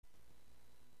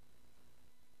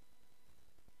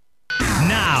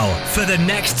For the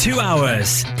next 2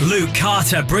 hours, Luke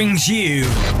Carter brings you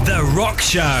The Rock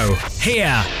Show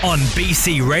here on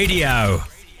BC Radio.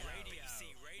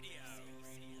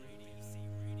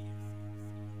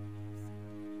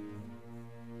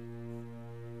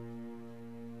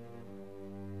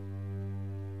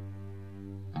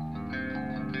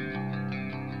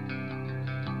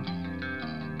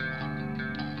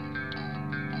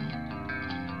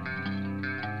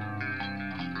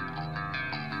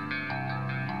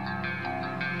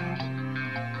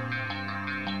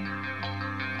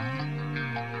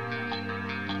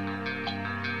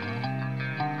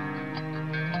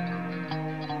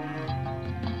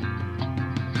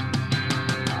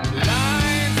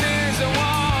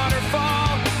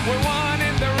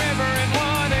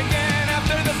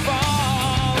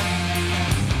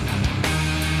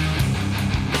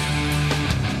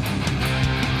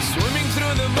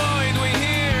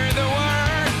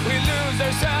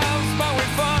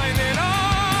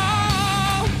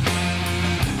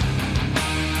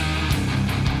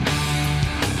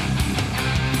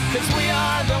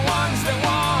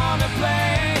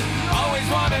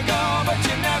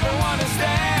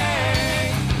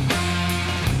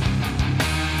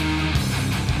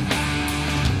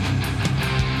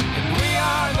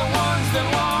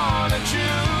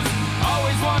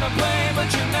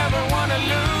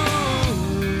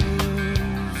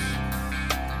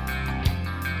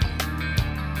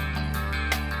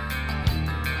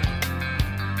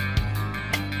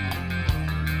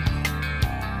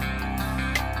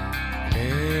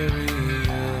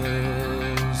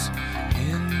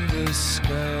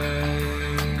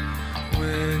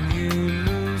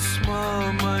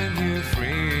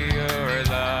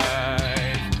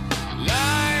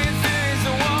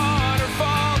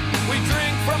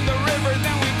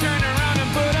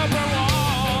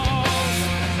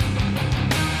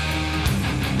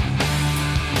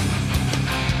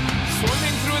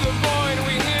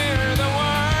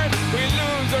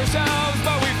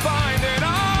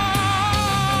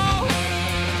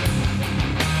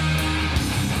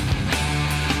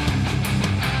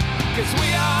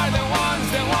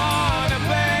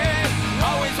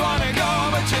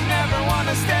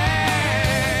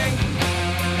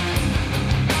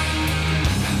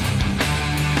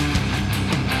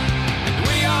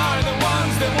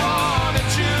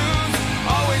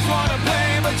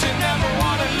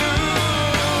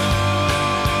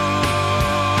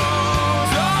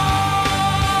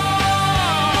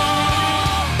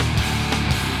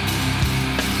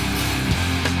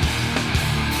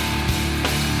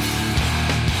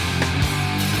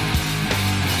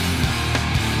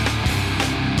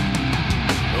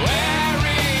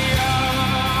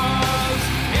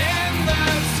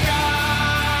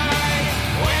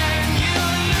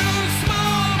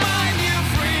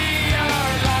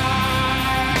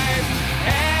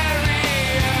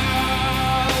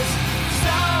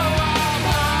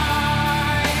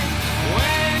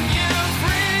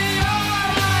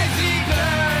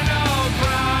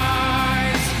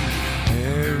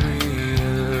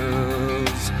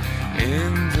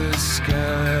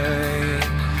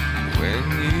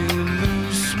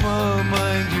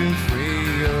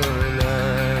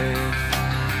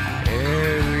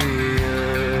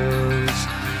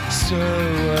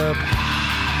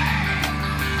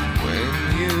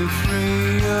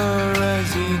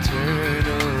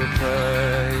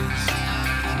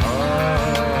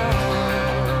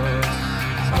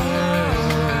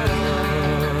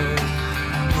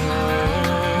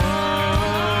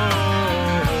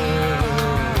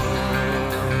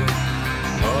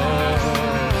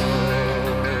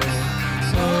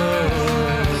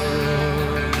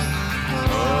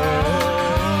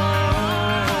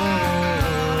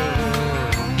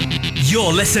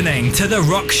 You're listening to The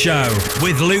Rock Show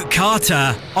with Luke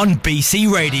Carter on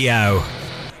BC Radio.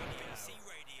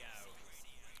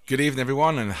 Good evening,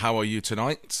 everyone, and how are you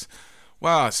tonight?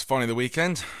 Well, it's finally the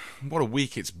weekend. What a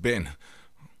week it's been.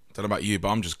 Don't know about you, but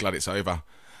I'm just glad it's over.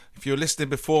 If you were listening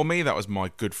before me, that was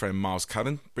my good friend Miles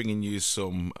Cannon bringing you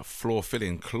some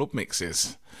floor-filling club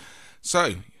mixes.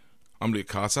 So, I'm Luke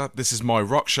Carter. This is my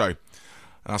Rock Show.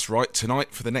 And that's right,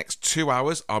 tonight for the next 2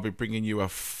 hours, I'll be bringing you a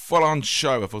full-on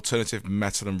show of alternative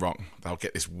metal and rock that'll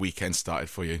get this weekend started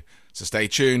for you. So stay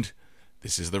tuned.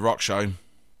 This is The Rock Show.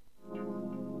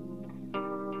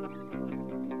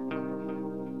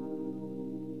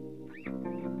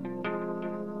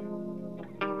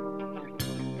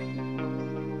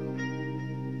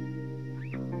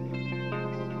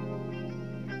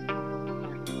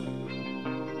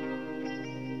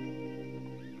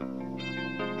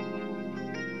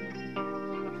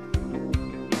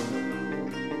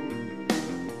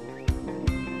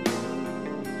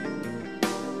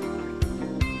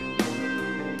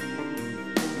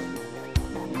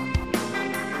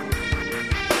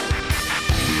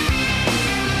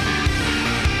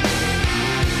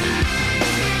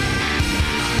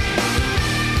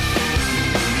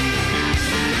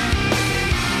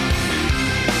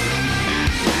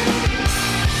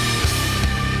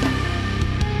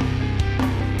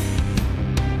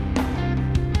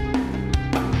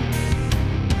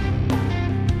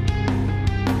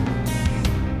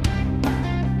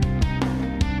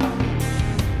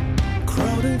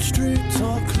 streets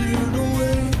are cleared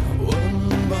away one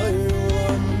by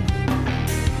one.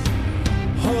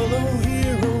 Hollow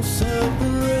heroes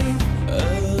separate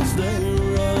as they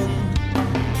run.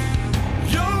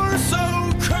 You're so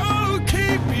cold,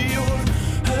 keep your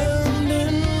hand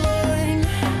in mine.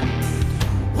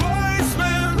 Wise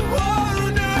men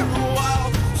wander while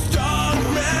strong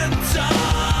men die.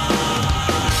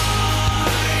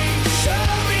 Show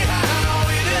me how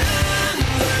it ends,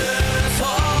 it's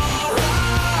alright.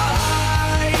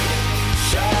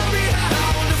 Show me how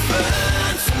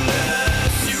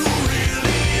defenseless you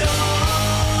really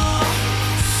are.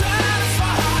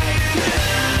 Satisfied and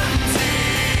empty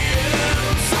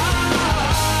inside.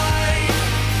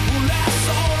 Well, that's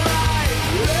alright,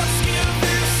 let's give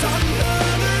this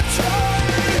another try.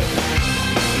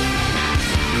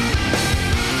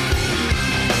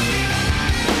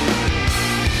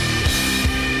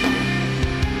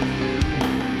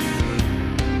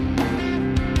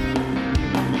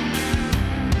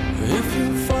 If you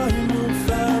find your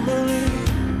family,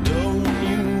 don't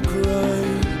you cry.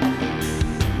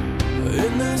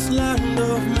 In this land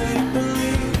of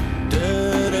make-believe,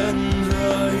 dead and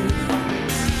dry.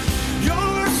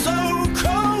 You're so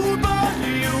cold, but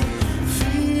you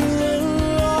feel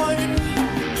alive.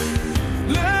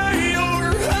 Lay your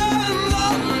hand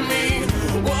on me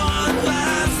one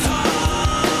last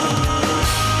time.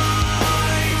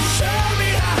 Show me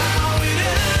how it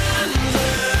ends,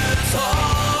 it's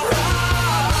alright.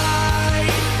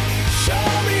 Show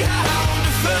me how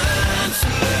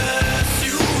defenseless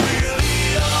you really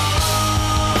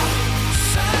are.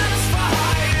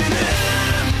 Satisfied and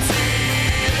empty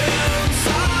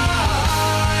inside.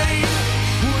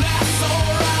 Well, that's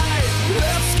alright,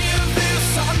 let's give this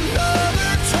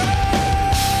another try.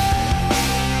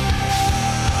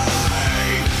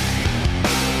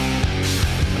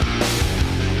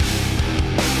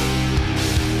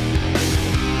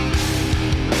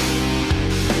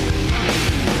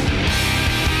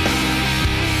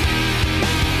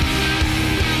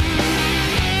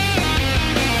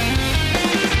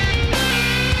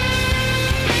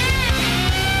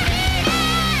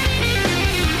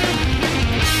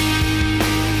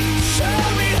 Show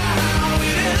me how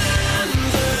it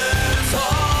ends, it's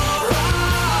alright.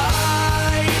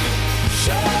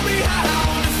 Show me how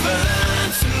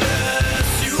defenseless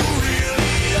you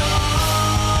really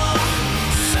are.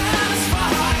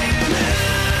 Satisfied and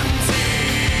empty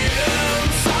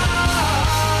inside.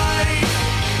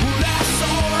 Well, that's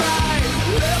alright,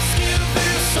 let's give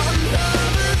this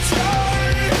another try.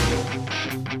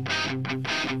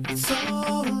 It's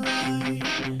alright.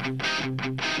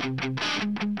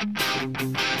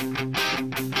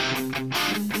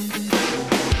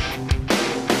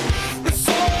 It's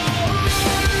alright.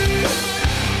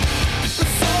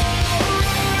 It's alright.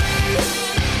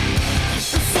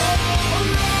 It's alright.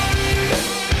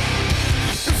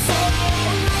 It's alright.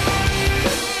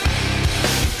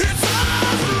 It's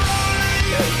alright.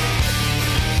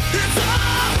 It's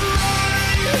alright.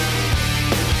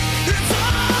 It's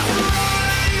alright.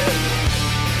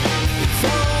 It's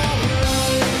alright.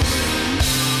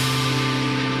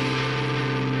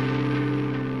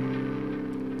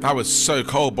 That was So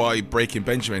Cold by Breaking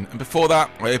Benjamin. And before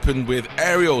that, I opened with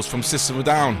Aerials from System of a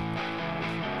Down.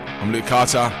 I'm Luke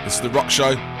Carter. This is The Rock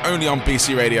Show, only on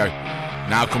BC Radio.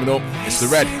 Now coming up, it's The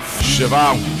Red,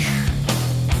 Cheval.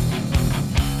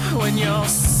 When you're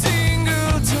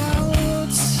singled out,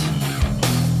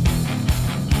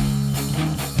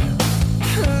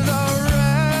 the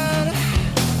red,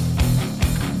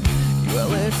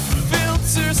 well, it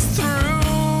filters through.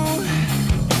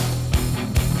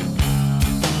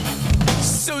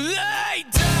 So lay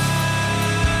down,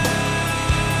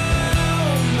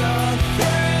 the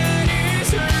threat is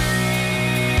real.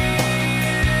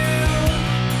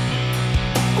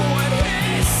 When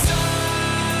his side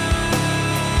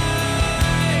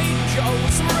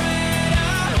goes red.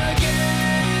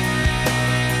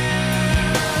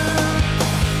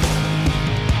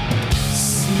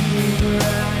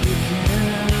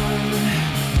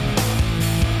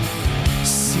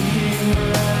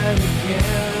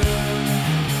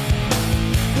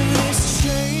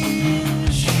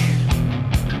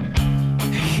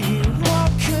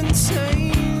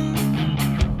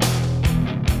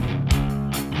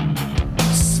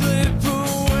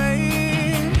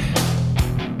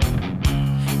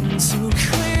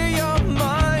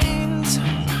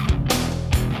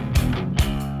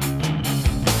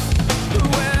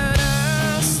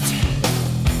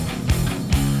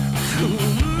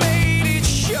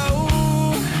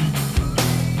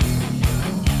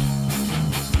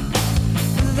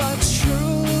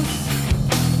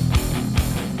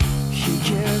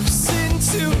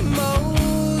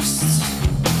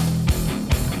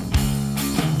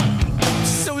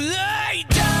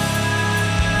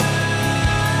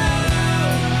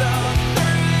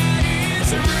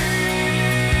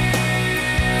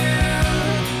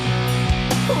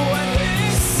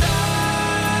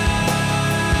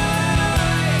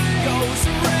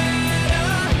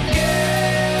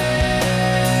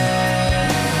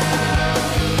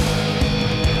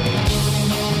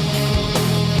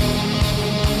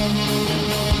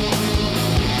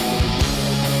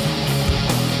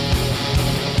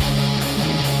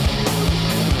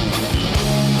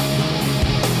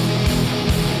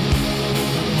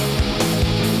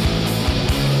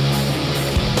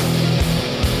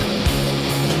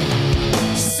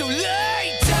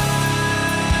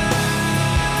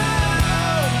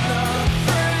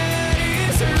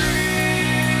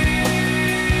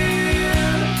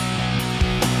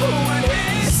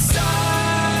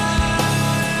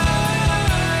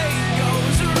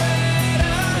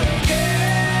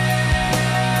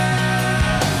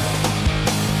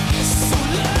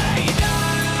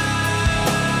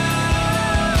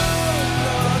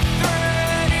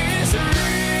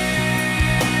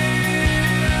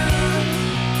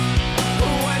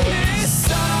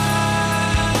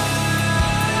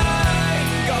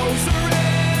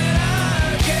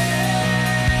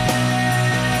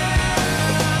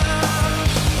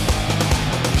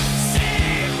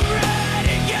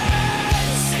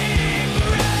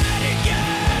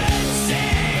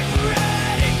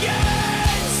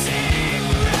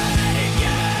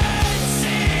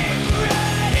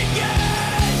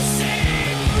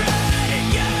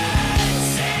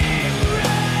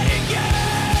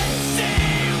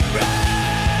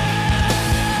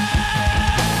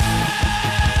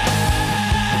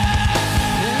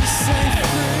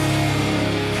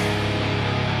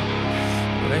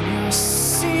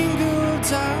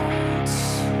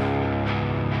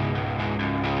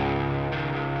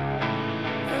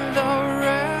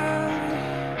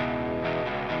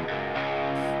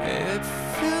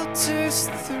 filters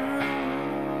through.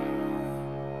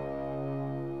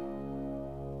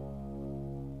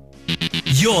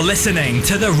 You're listening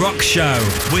to The Rock Show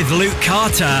with Luke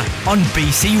Carter on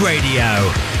BC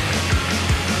Radio.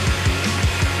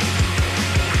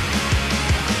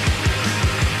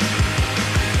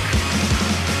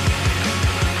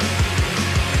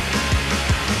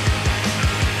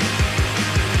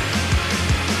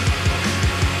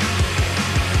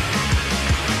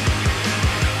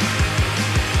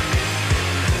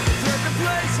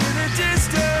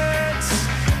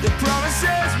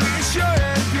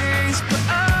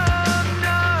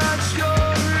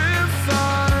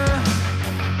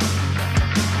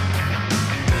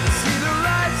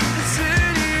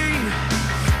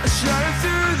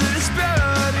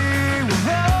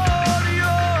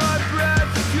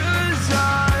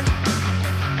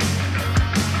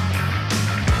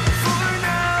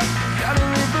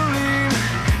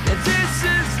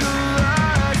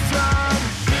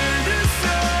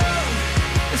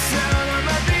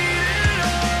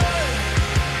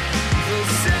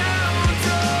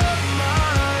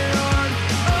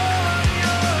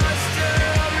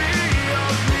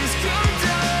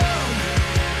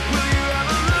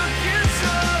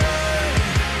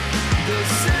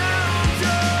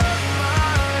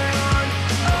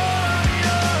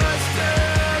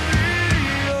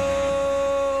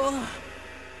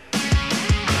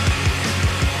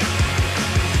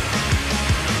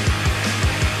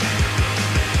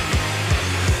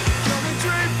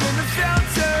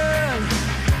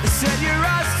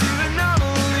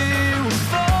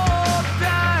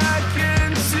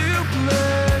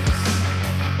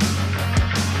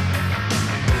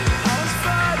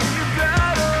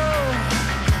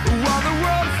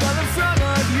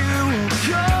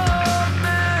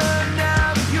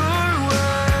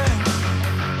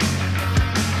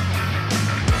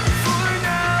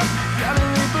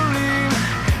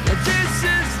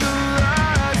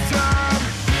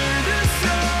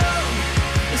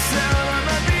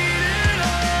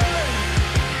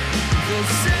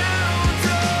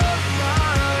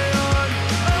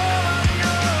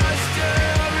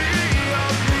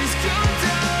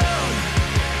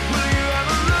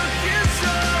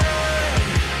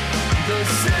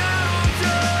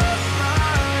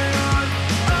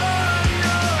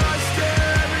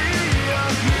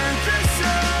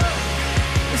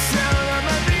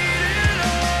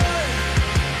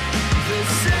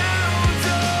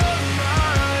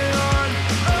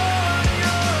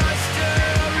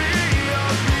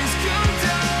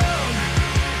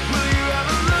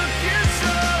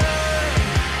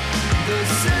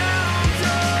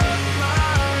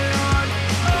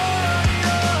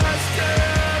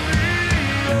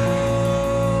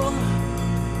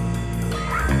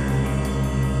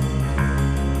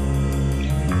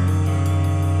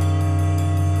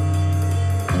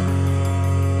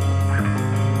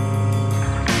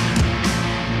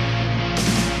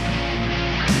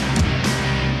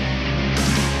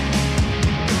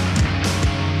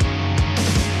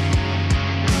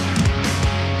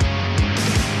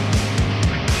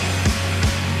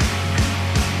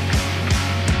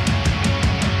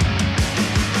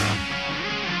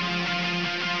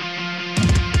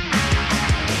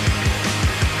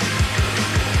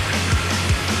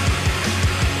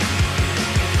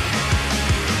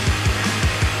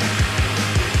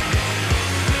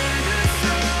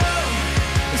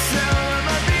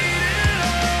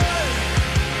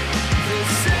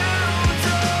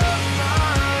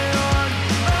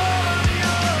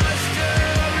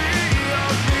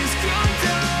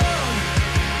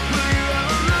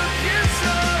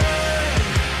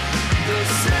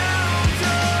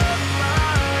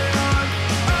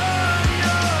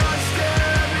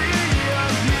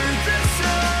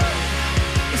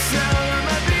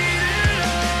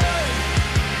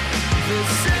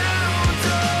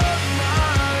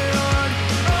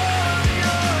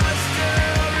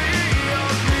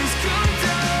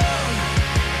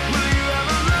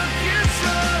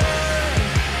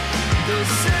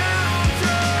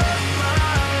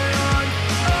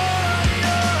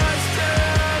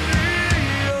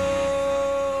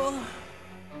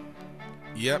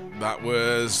 Yep, that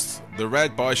was The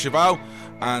Red by Cheval,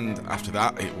 and after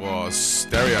that it was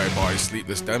Stereo by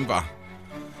Sleepless Denver.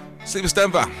 Sleepless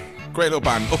Denver, great little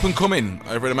band, up and coming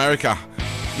over in America.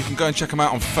 You can go and check them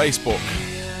out on Facebook.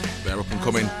 They're up and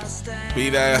coming. Be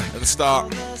there at the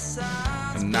start.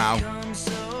 And now,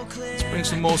 let's bring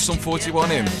some more Sum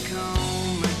 41 in.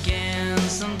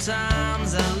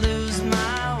 Sometimes I lose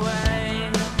my way,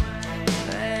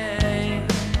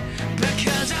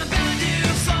 because I'm bound to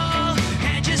fall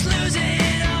and just lose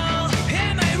it all.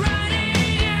 Am I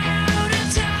running out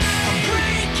of time? I'm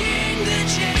breaking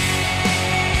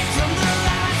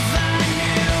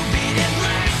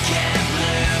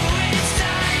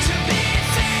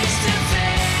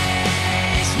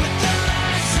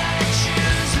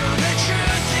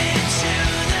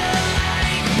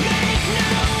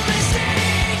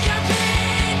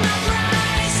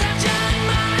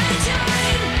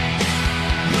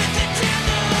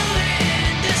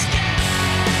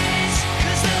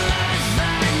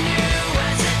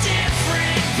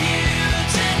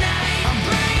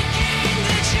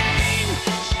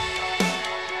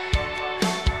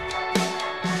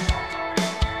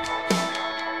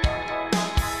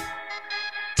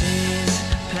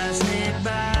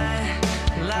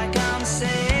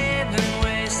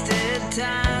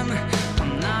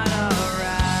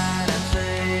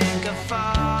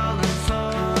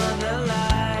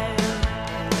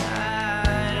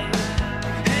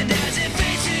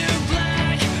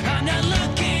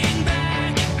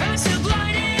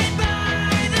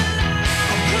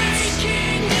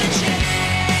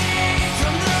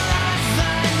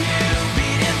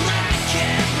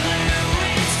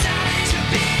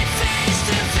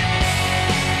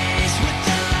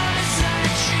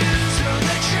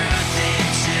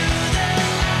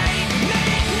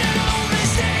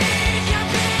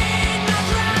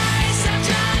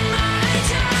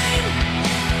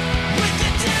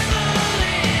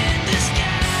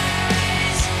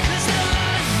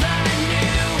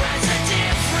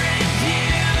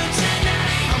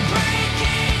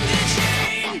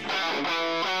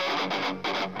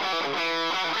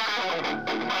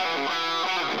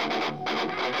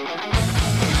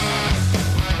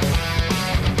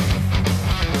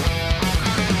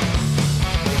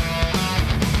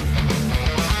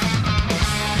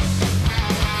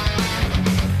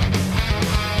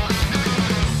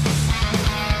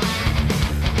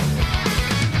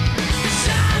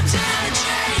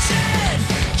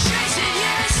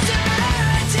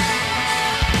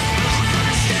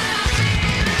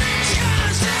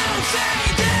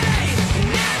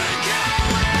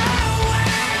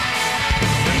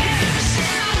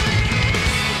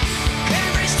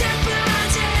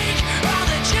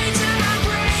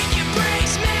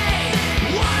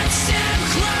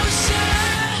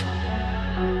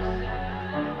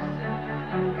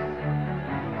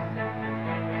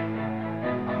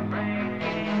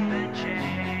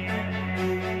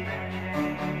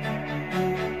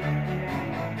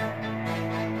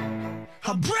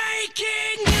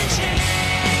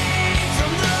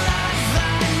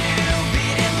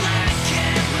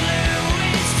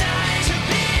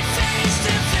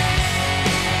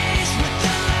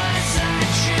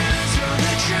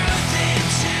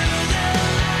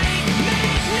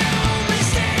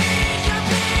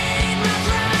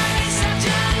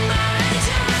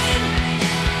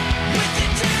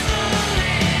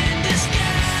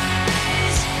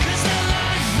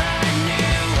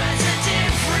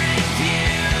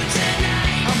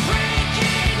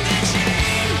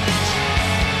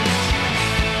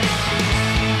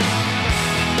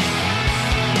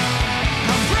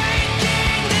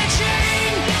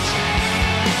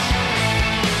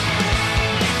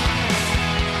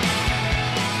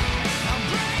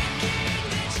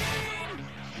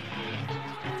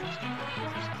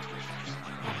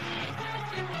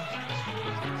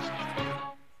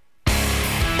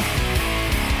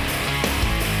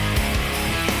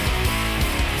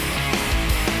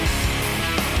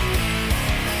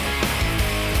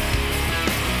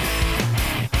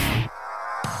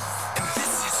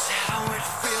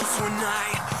feels when I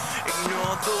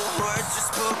ignore the words you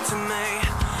spoke to me.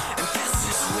 And this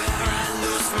is where I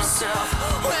lose myself,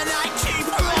 when I keep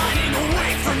running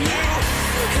away from you.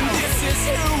 And this is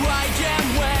who I am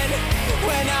when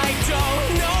I don't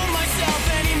know myself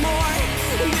anymore.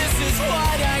 And this is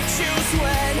what I choose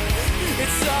when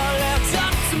it's all left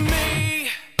up to me.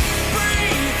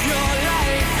 Breathe your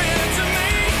life into me.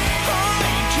 I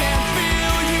can't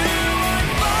feel you, I'm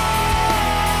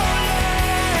falling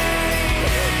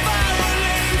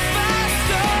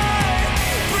faster.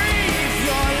 Breathe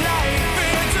your life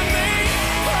into me.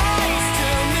 I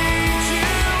still need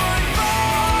you, I'm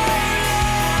falling.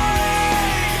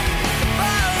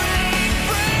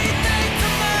 Breathe into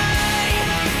me.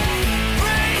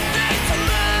 Breathe into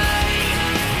me.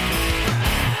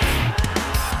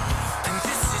 And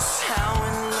this is how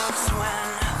it looks when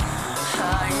I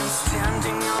am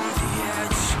standing on the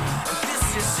edge. And this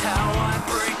is how I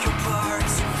break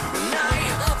apart when I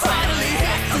finally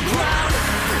hit the ground.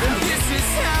 And this is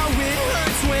how it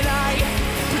hurts when I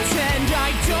pretend I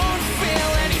don't feel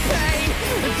any pain.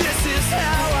 And this is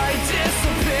how I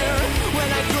disappear when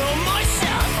I throw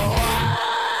myself away.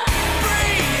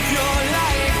 Breathe your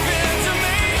life into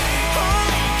me. I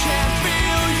can't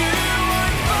feel you,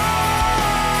 I'm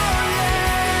falling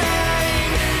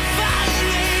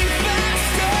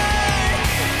faster.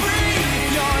 Breathe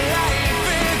your life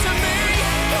into me.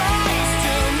 I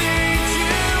still need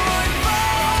you, I'm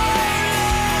falling.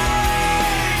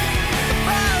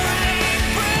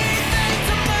 Breathe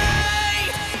into me.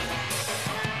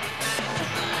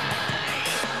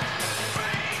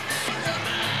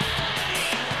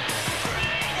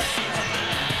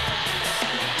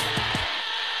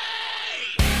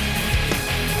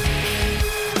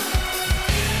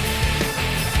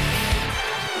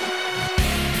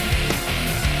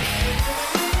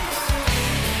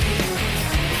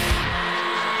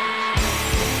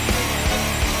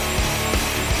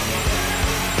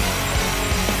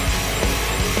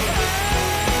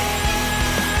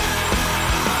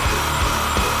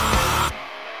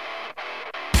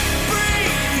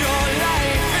 Breathe your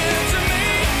life into me.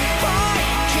 I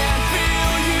can't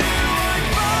feel you, I'm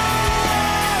falling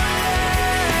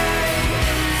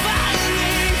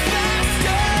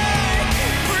faster.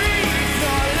 Breathe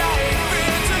your life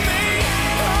into me.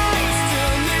 I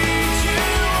still need you,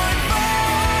 I'm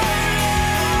falling.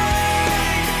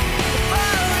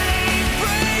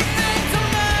 Breathe into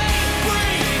me.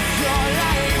 Breathe your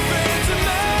life into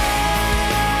me.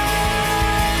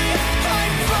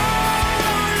 I'm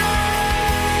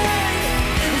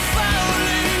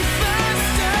falling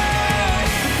faster.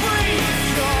 Breathe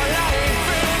your life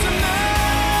into me.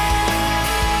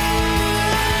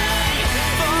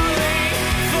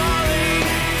 Falling.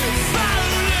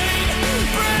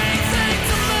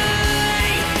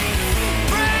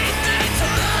 Breathe into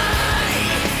me.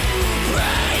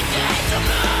 Breathe into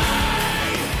me.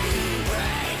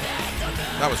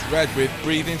 That was Red with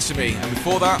Breathe Into Me, and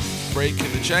before that,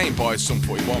 Breaking the Chain by Sum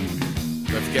 41.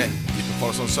 Don't forget, you can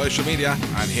follow us on social media,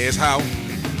 and here's how.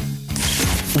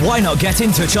 Why not get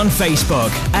in touch on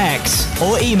Facebook, X,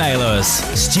 or email us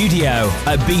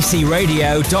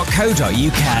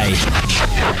studio@bcradio.co.uk.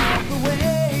 The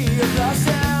way of the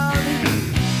sound.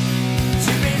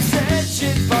 You've been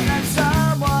searching for that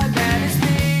someone that is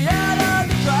beyond on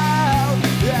the crowd.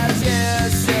 As you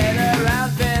sit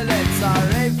around feeling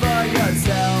sorry for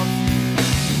yourself.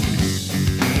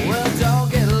 Well, don't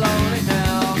get lonely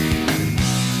now.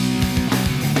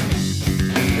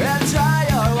 And try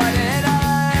your white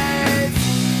eyes.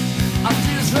 I'm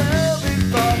just moving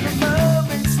for the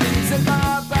moment. Sneezing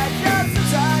my back up the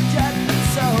time.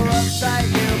 So uptight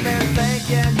you've been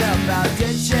thinking about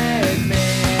ditching me.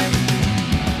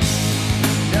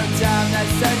 No time to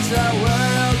search the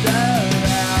world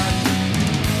around.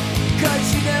 'Cause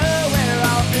you know where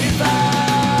I'll be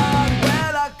found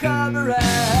when I come around.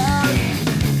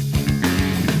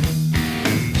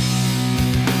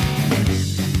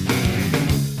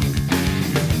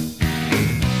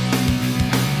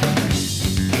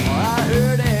 I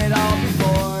heard it all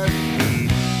before.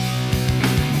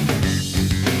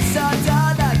 So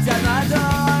don't knock on my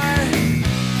door.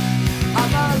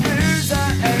 I'm a loser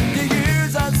and the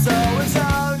user, so it's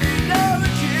only no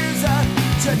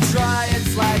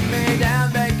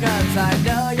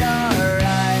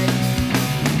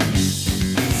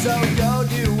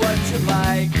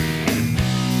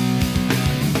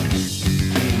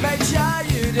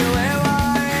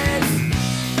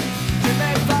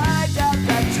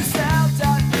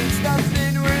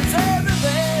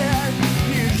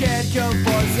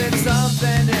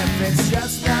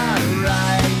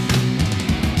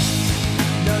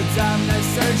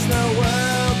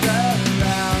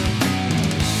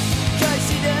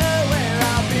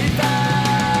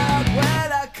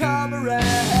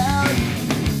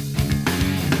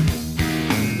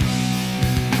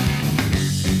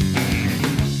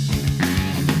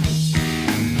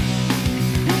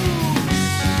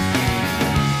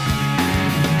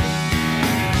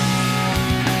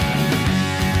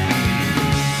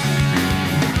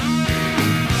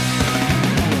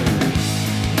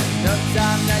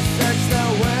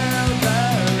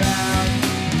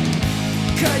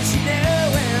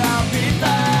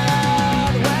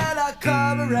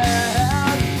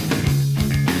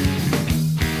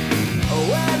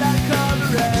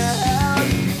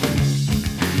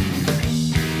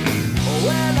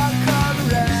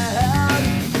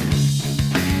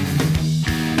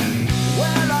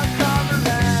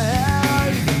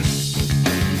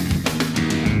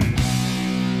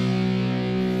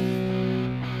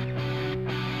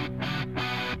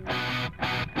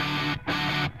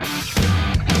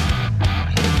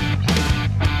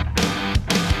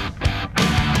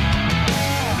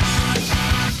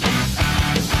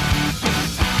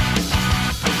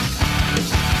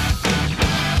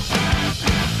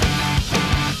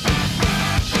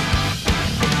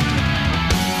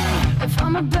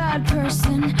a bad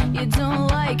person, you don't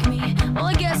like me. Well,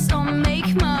 I guess I'll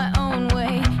make my own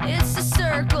way. It's a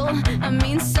circle, a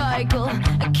mean cycle.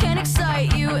 I can't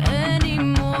excite you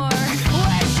anymore.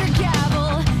 Where's your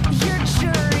gavel, your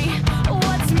jury?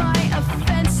 What's my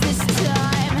offense this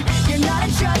time? You're not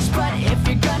a judge, but if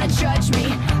you're gonna judge me,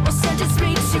 well, sentence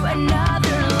me to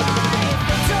another life.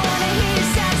 Don't wanna hear your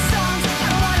sad songs, I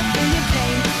don't wanna feel your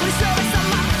pain. But it's always not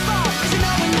my fault, 'cause you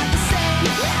know we're not the same.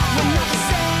 We're not the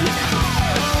same. Oh,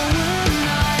 we're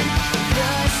not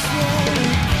the same.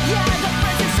 Yeah, the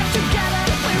friends are stuck together,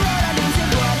 we wrote our names in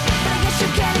blood. But I guess you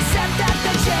can't accept that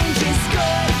the change is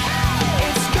good.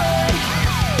 It's good.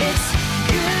 It's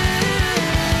good.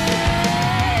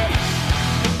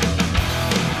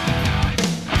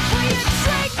 Will you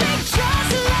treat me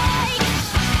just like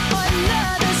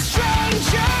another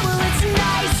stranger? Well, it's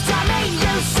nice to meet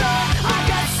you, so I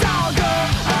guess I'll go.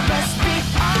 I best be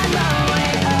on my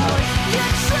way out. You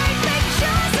treat me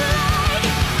just like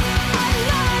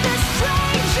another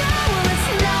stranger. Well, it's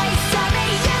nice to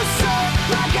meet you, so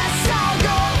I guess I'll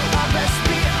go. I best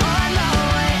be on my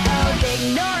way out.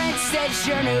 Ignorance says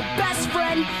your new best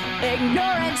friend.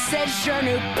 Ignorance says your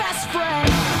new best friend.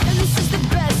 And this is the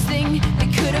best thing that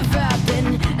could have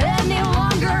happened. Any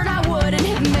longer and I wouldn't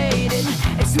have made it.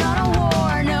 It's not a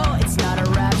war, no, it's not a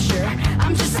rapture.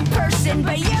 I'm just a person,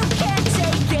 but you can't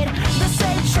take it. The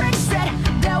same tricks that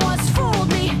once fooled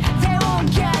me, they won't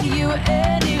get you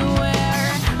anywhere.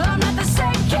 I'm not the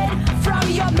same kid from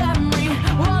your memory.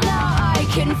 Well, now I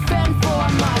can fend for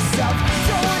myself.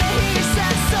 Don't wanna hear your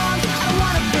sad songs, I don't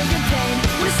wanna feel your pain.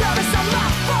 When it's over, it's not my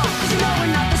fault, 'cause you know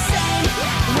we're not the same.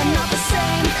 We're not the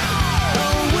same.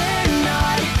 Oh, we're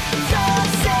not the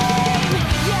same.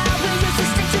 Yeah, we used to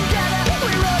stick together,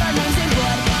 we wrote our names in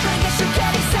blood. But I guess you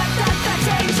can't accept that the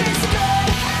change is good.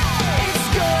 It's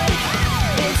good.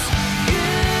 It's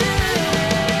good.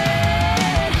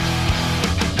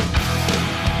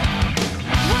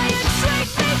 Will you treat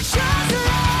me just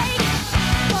like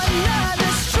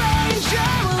another stranger?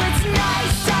 Well, it's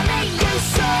nice to meet you,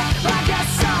 so I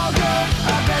guess I'll go.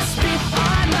 I best be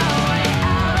on my way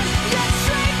out. You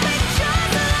treat me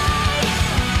just like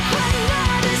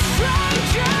another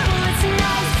stranger. Well, it's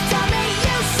nice to meet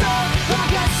you, so I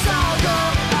guess I'll go.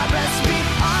 I best be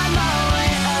on my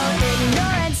way out.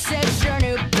 Ignorance says your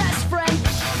new best friend.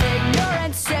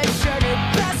 Ignorance says your new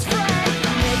best friend.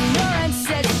 Ignorance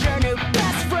says your new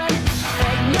best friend.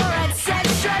 Ignorance says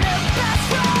your new best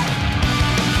friend.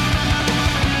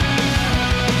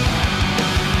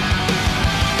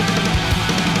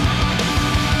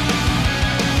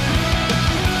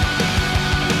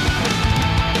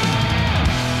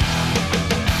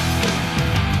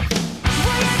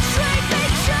 Will you treat me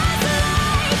just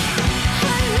like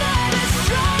another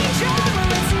stranger?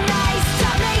 Well, it's nice to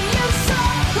meet you, so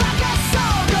I guess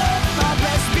I'll go. I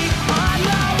best be on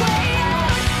my way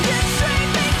out. You treat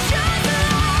me just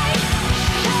like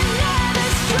another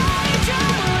stranger.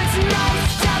 Well, it's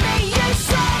nice to meet you,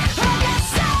 so I guess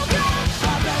I'll go.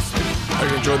 I best be Hope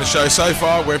you're enjoying the show so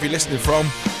far, wherever you're listening from.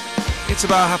 It's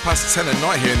about 10:30 at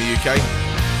night here in the UK.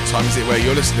 What time is it where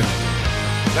you're listening?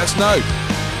 Let us know.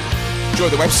 Enjoy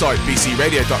the website,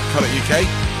 bcradio.co.uk.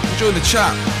 And join the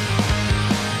chat.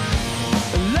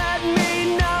 Let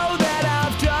me know that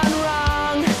I've done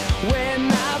wrong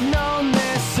when I've known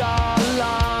this all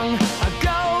along. I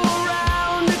go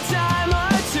around a time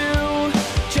or two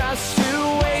just to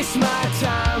waste my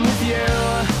time with you.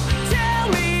 Tell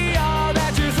me all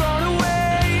that you've thrown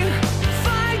away.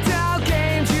 Find out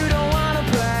games you don't wanna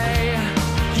play.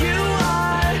 You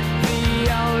are the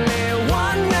only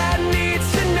one that needs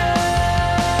to know.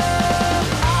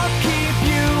 I'll keep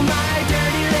you my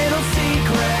dirty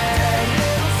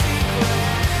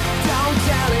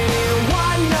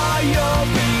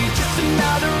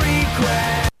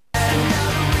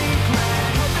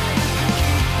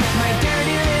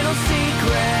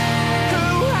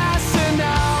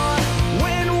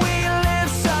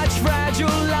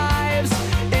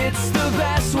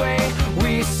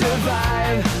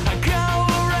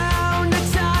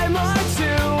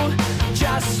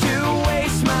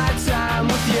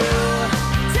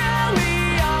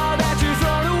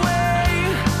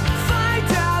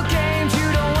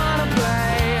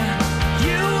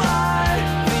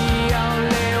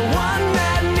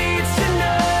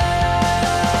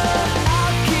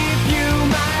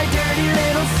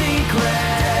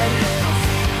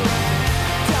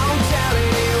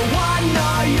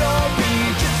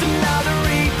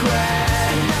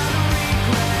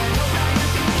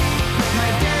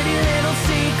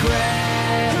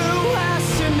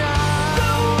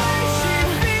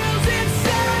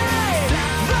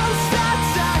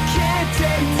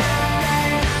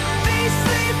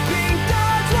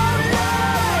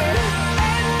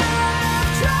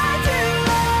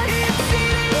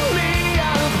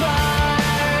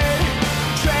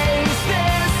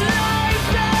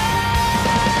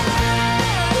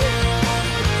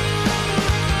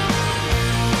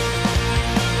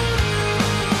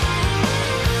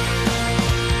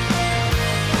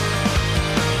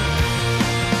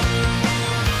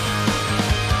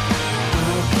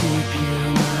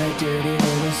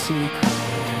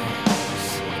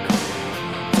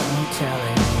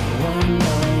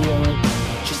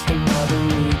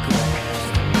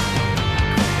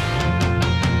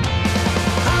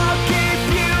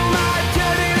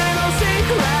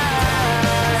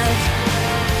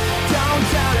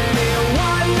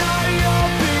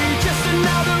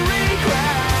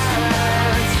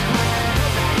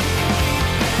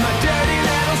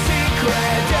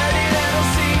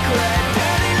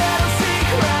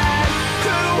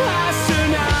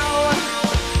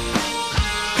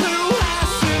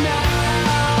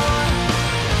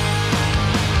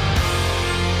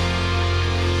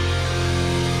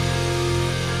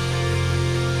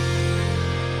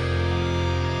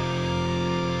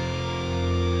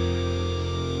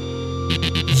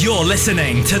You're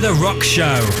listening to The Rock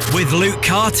Show with Luke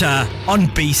Carter on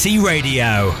BC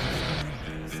Radio.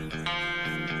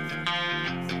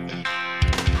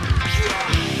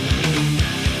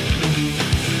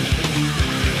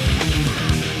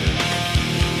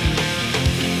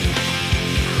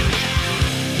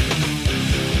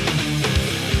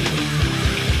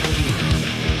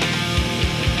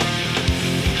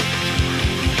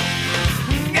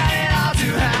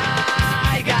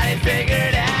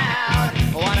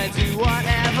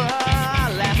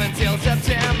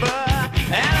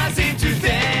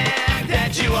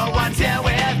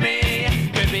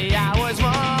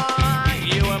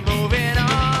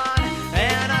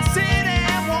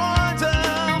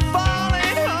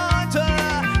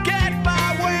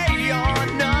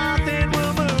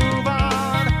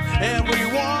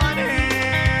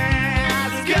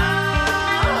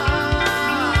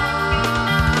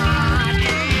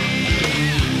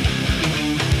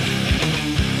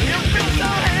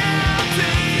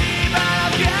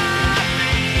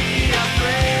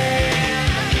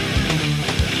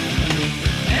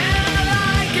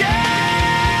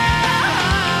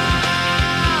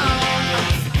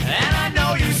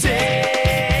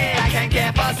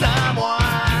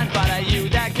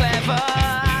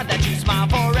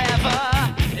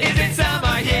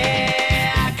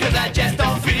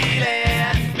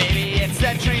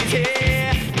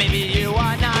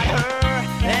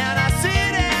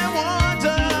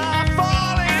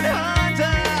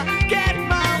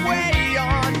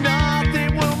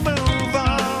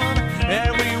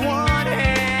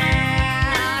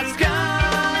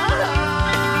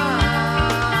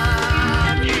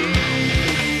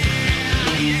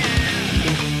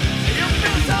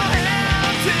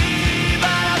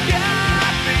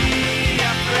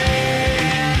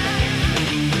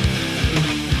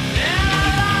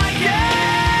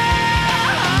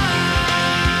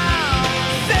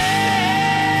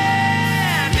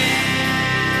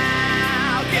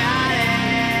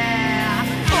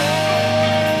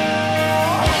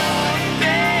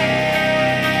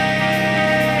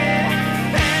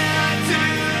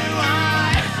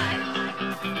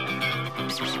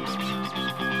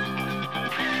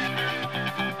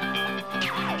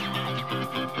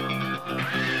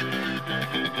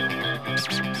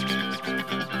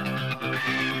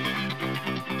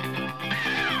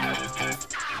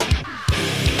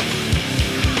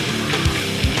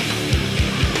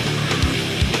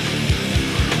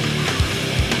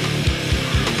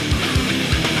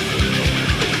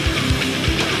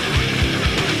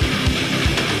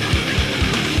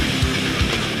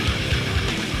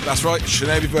 That's right,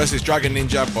 Shinobi vs Dragon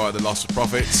Ninja by The Lost of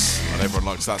Prophets, and everyone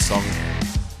likes that song.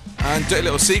 And Dirty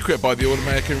Little Secret by the All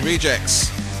American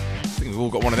Rejects. I think we've all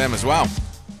got one of them as well.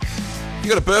 If you've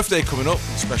got a birthday coming up,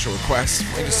 a special request, you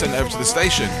can just send it over to the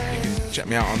station. You can check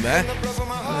me out on there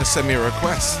and send me a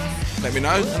request. Let me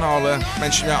know and I'll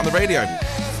mention you out on the radio.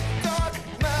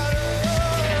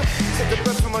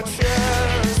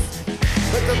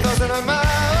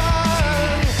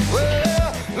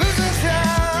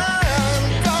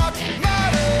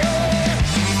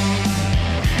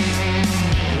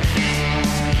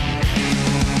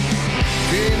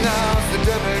 The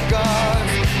devil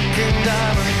gods came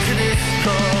down to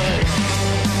destroy.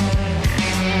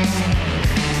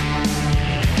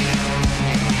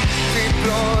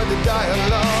 Deploy the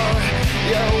dialogue,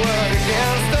 your word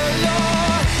against the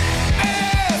law.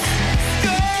 It's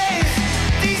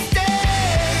strange.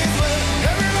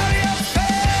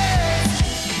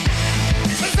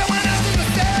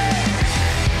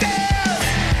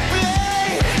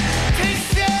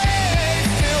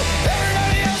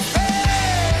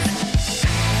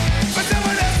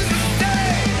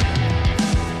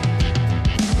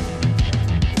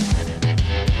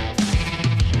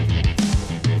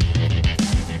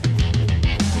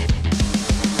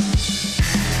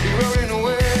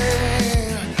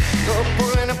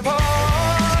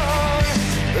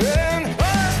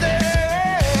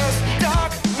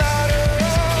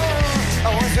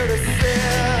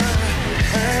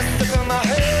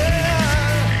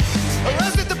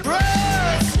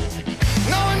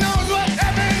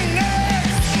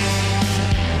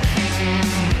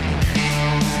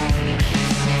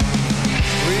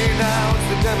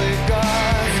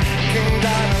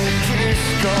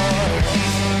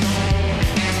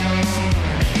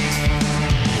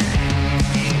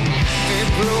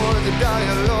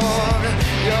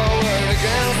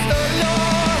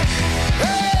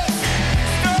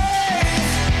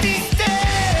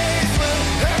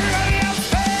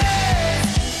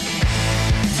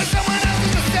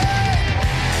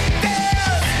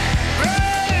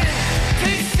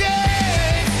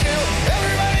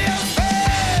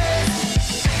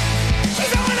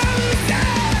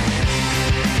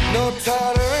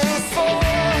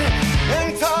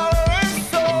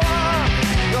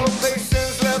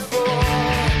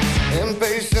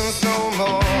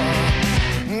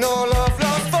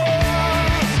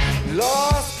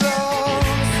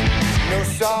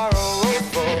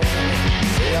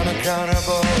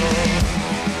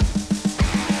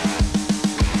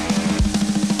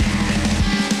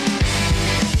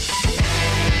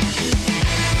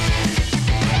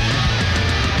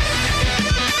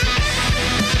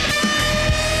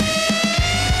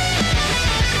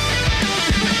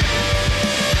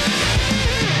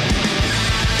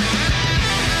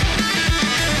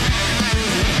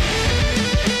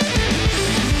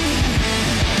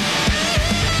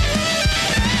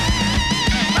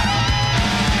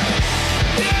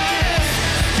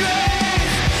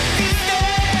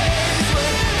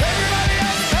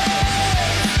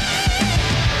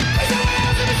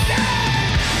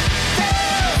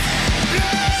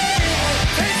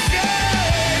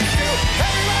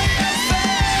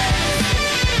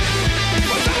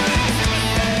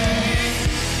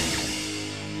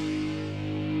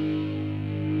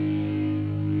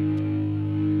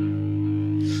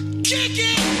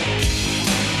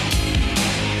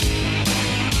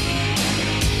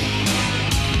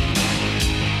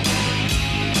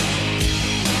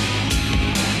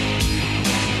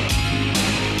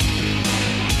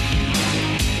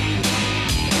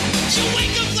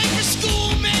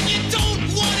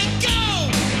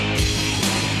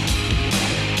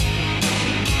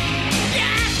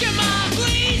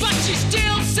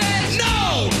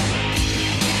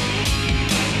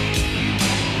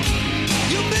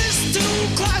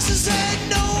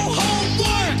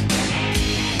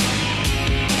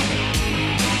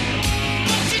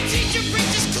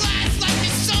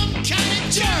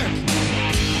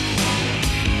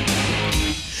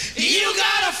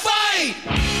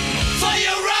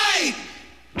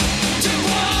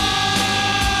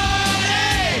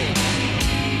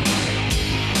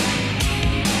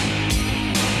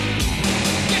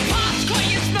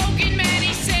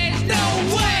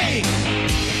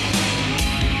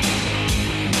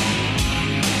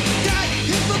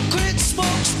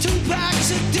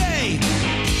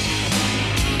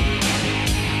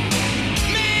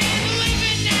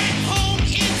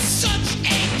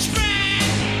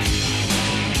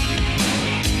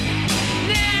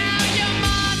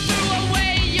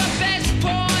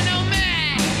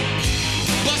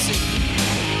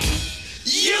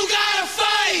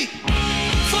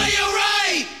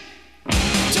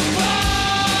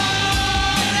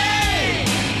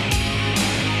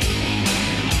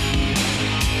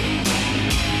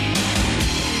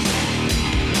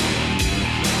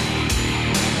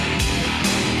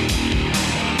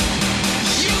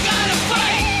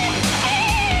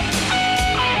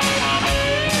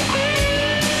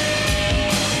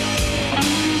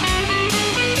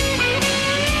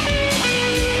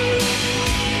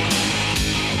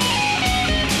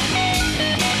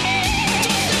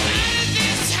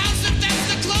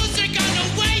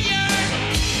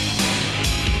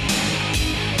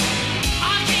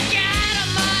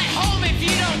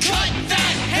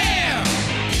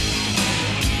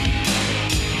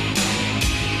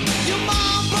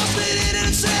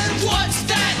 said, what's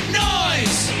that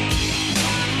noise?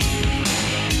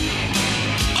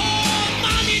 Oh,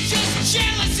 Mom, you're just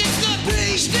jealous. It's the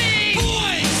Beastie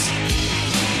Boys.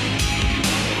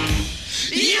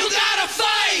 You gotta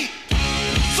fight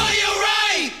for your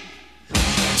right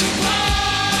to party.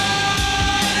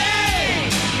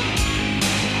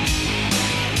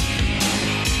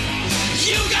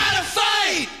 You gotta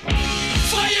fight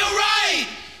for your right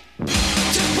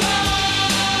to party.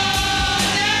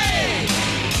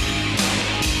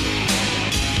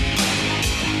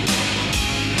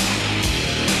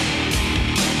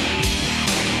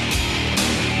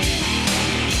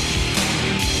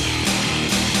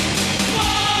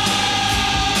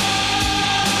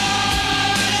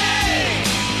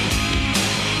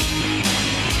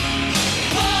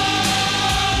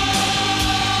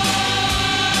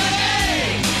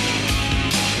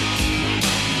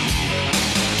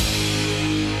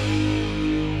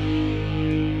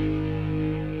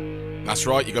 That's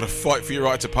right, you got to fight for your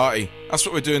right to party. That's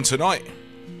what we're doing tonight.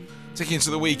 Taking you to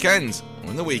the weekend.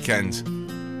 On the weekend.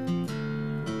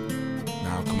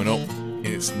 Now coming up,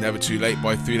 it's Never Too Late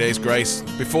by 3 Days Grace.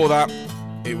 Before that,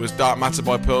 it was Dark Matter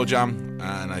by Pearl Jam.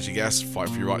 And as you guessed, Fight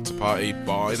for Your Right to Party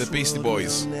by the Beastie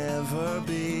Boys.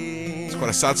 It's quite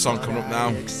a sad song coming up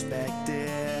now.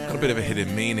 Got a bit of a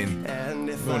hidden meaning. We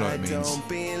all know what it means.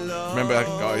 Remember,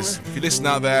 guys, if you listen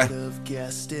out there,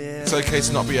 it's okay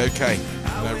to not be okay.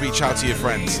 Reach out to your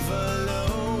friends. That's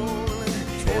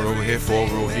what we're all here for.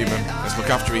 We're all human. Let's look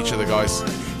after each other, guys.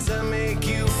 To make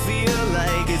you feel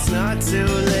like it's not too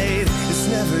late. It's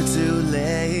never too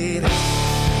late.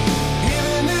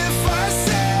 Even if I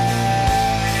say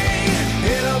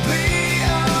it'll be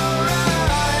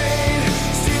alright,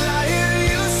 still I hear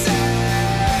you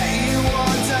say you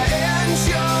want to end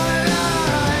your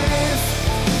life.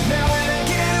 Now and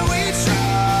again we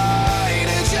try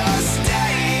to just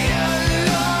stay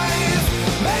alive.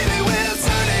 Maybe we'll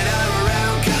turn it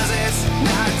around, 'cause it's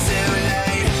not too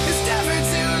late. It's never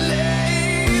too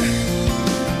late.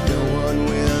 No one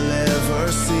will ever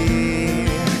see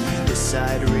the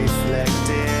side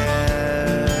reflected.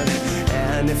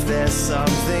 And if there's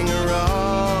something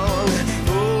wrong,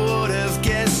 who would have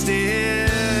guessed it?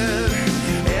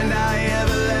 And I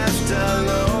ever left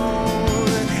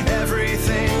alone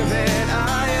everything that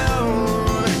I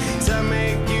own to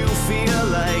make you feel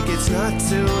like it's not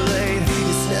too late.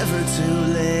 It's never too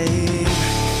late.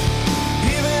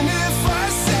 Even if I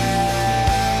say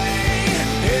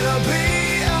it'll be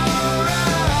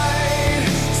alright,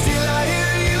 still I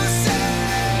hear you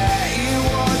say you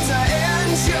want to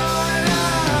end your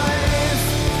life.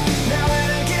 Now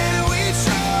and again we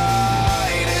try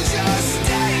to just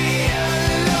stay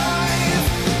alive.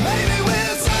 Maybe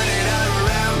we'll turn it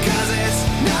around, 'cause it's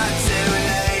not too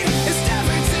late. It's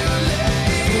never too late.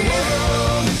 The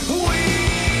world we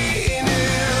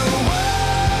knew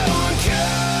won't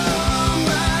come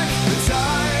back. The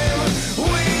time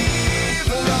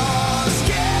we've lost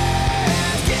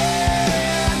can't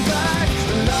get back.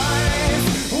 The life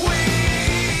we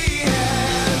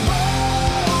had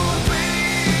won't be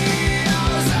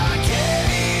ours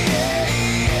again.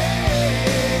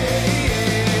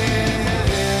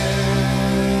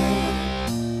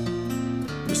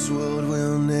 This world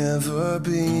will never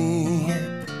be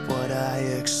what I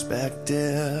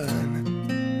expected.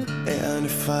 And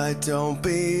if I don't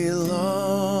belong,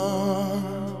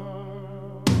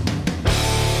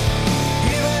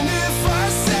 even if I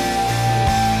say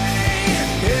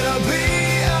it'll be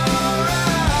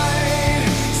alright,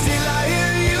 still I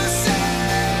hear you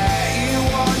say you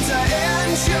want to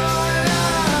end your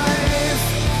life.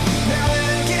 Now and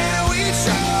again we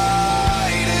try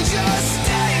to just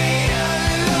stay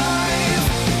alive.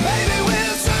 Maybe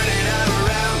we'll turn it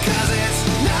around, 'cause it's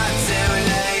not too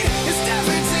late. It's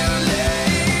never too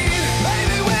late.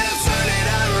 Maybe we'll turn it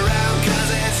around, 'cause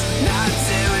it's not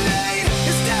too late.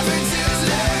 It's never too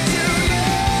late.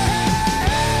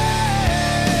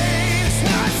 It's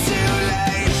not too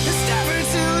late. It's never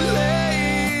too late.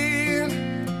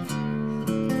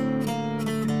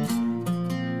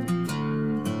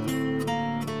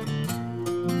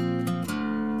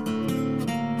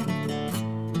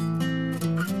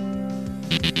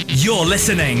 You're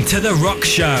listening to The Rock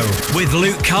Show with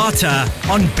Luke Carter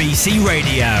on BC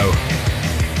Radio.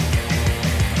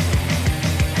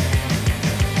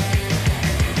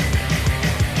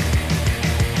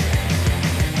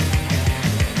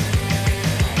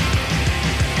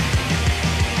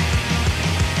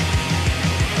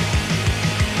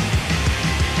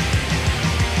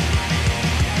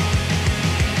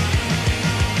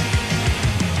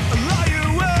 I lie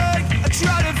awake, I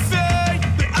try to fade,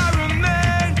 but I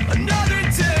remain another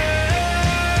day.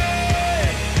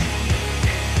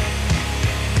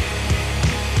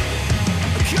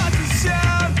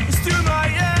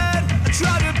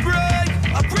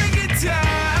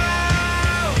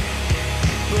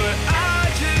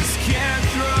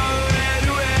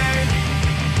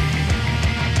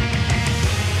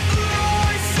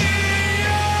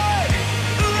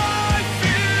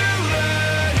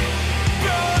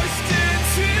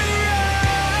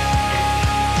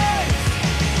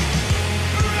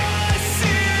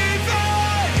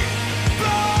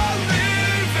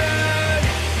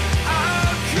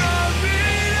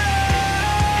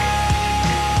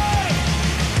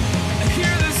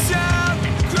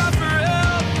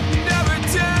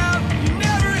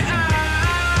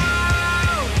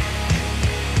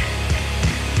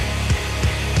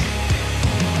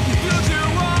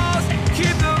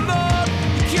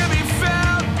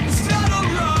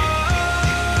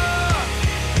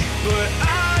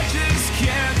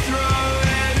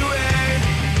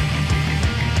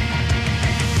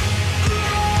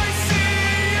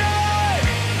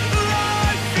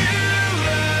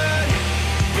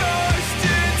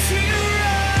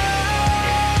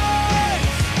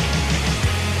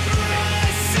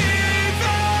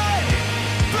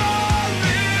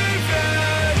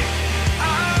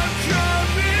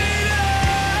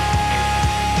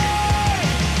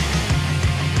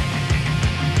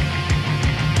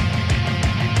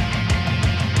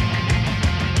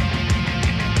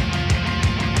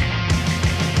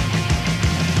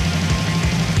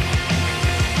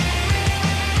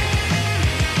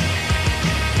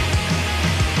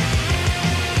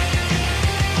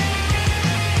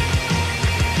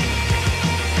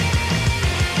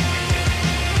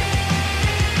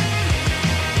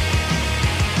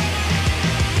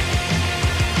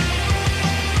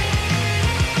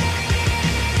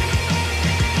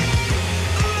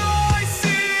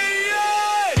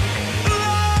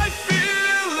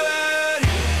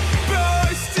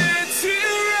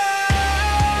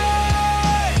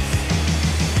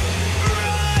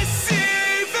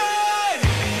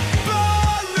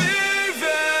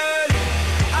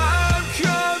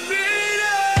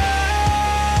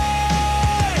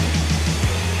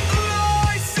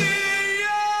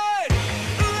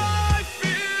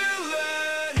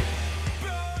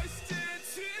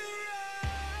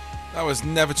 was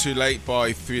Never Too Late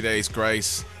by 3 Days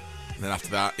Grace. And then after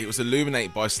that, it was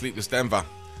Illuminate by Sleepless Denver.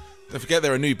 Don't forget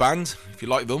they're a new band. If you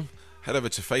like them, head over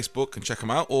to Facebook and check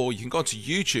them out, or you can go onto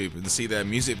YouTube and see their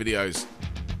music videos.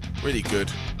 Really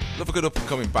good. Love a good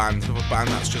up-and-coming band. Love a band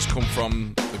that's just come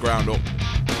from the ground up.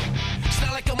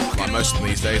 Like most of them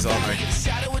these days, aren't they?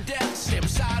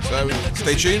 So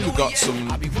stay tuned. We've got some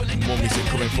more music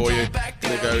coming for you.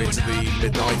 We're going to go into the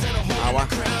midnight hour.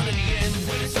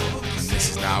 And this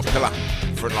is now Pillar,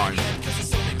 Frontline.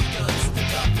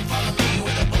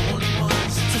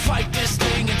 To fight this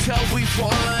thing until we've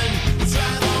won. We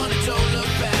drive on and don't look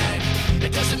back.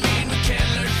 It doesn't mean we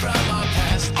can't learn from our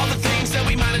past. All the things that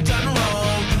we might have done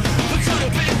wrong. We could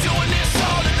have been doing this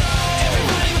all along.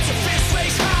 Everybody with your fist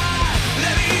raised high.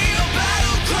 Let me hear your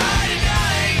battle cry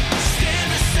tonight. Stand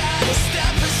beside or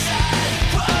step aside.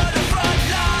 Put on the front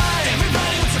line.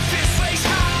 Everybody with your fist raised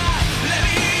high. Let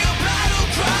me hear your battle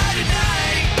cry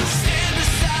tonight. Stand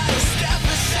beside or step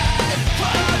aside.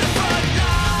 Put on the front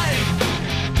line.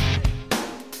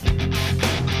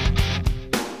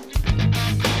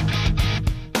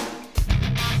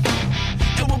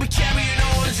 And we'll be carrying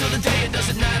on until the day it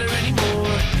doesn't matter anymore.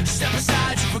 Step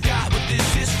aside, you forgot what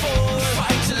this is for.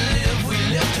 Fight to live, we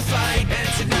live to fight. And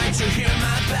tonight you'll hear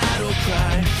my battle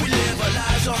cry. We live our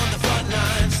lives on the front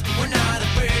lines. We're not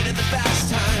afraid of the fast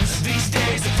times. These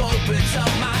days have opened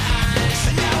up my eyes.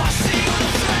 And now I see on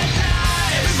the front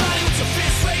line. Everybody with your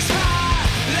fist raised high.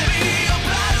 Let me hear your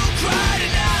battle cry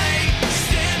tonight.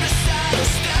 Stand beside or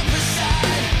step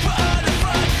aside. Put on the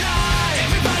front line.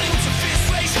 Everybody with your fist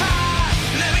raised high.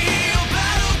 Let me hear your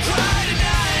battle cry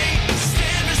tonight.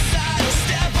 Stand beside or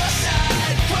step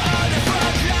aside. Put on the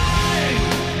front line.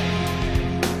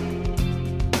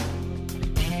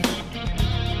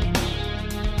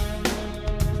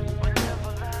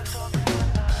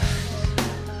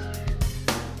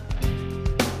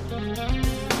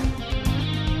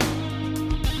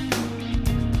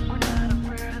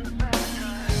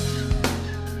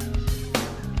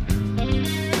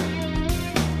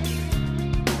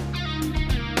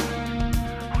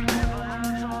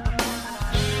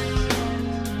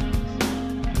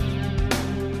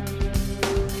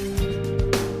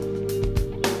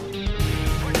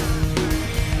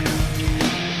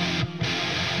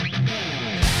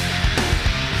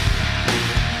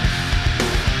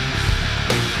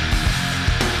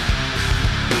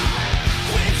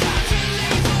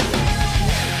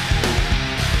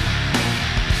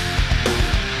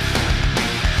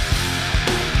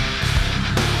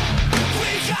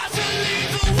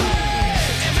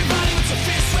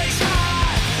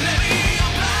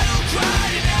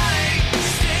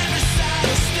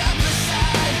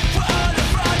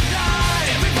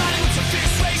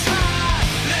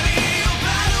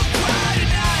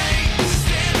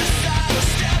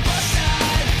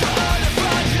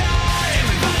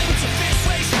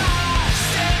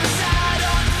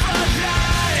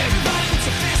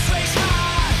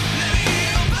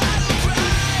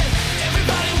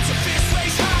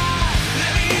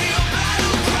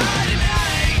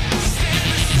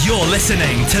 You're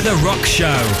listening to The Rock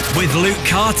Show with Luke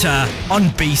Carter on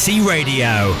BC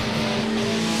Radio.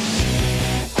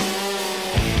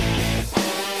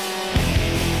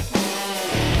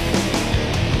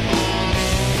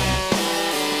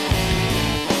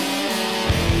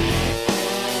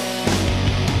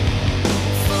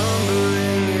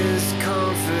 Fumbling his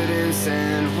confidence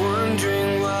and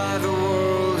wondering why the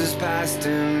world is passed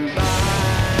him by.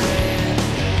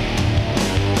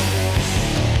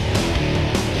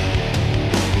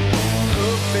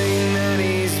 Hoping that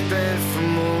he's bent for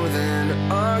more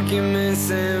than arguments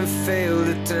and failed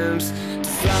attempts to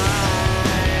fly.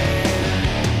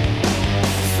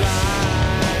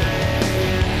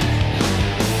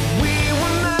 We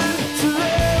were meant to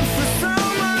live for so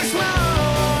much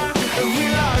more, but we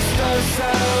lost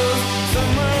ourselves.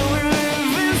 Somewhere we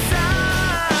live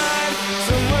inside.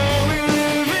 Somewhere we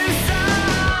live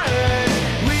inside.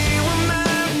 We were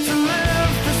meant to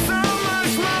live for so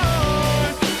much more,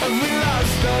 but we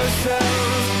lost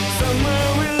ourselves. Somewhere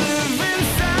we live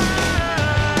inside.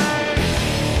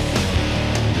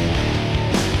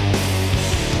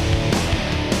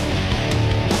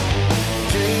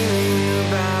 Dreaming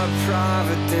about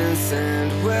providence and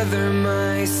whether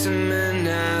mice and men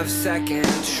have second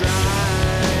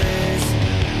tries.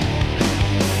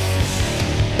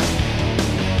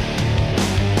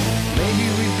 Maybe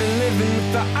we've been living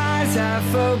with our eyes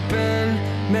half open.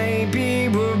 Maybe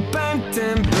we're bent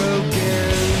and broken.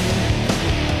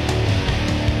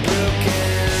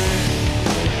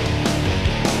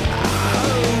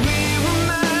 Oh, we were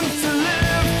meant to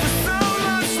live for so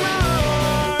much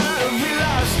more. We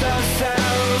lost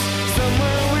ourselves.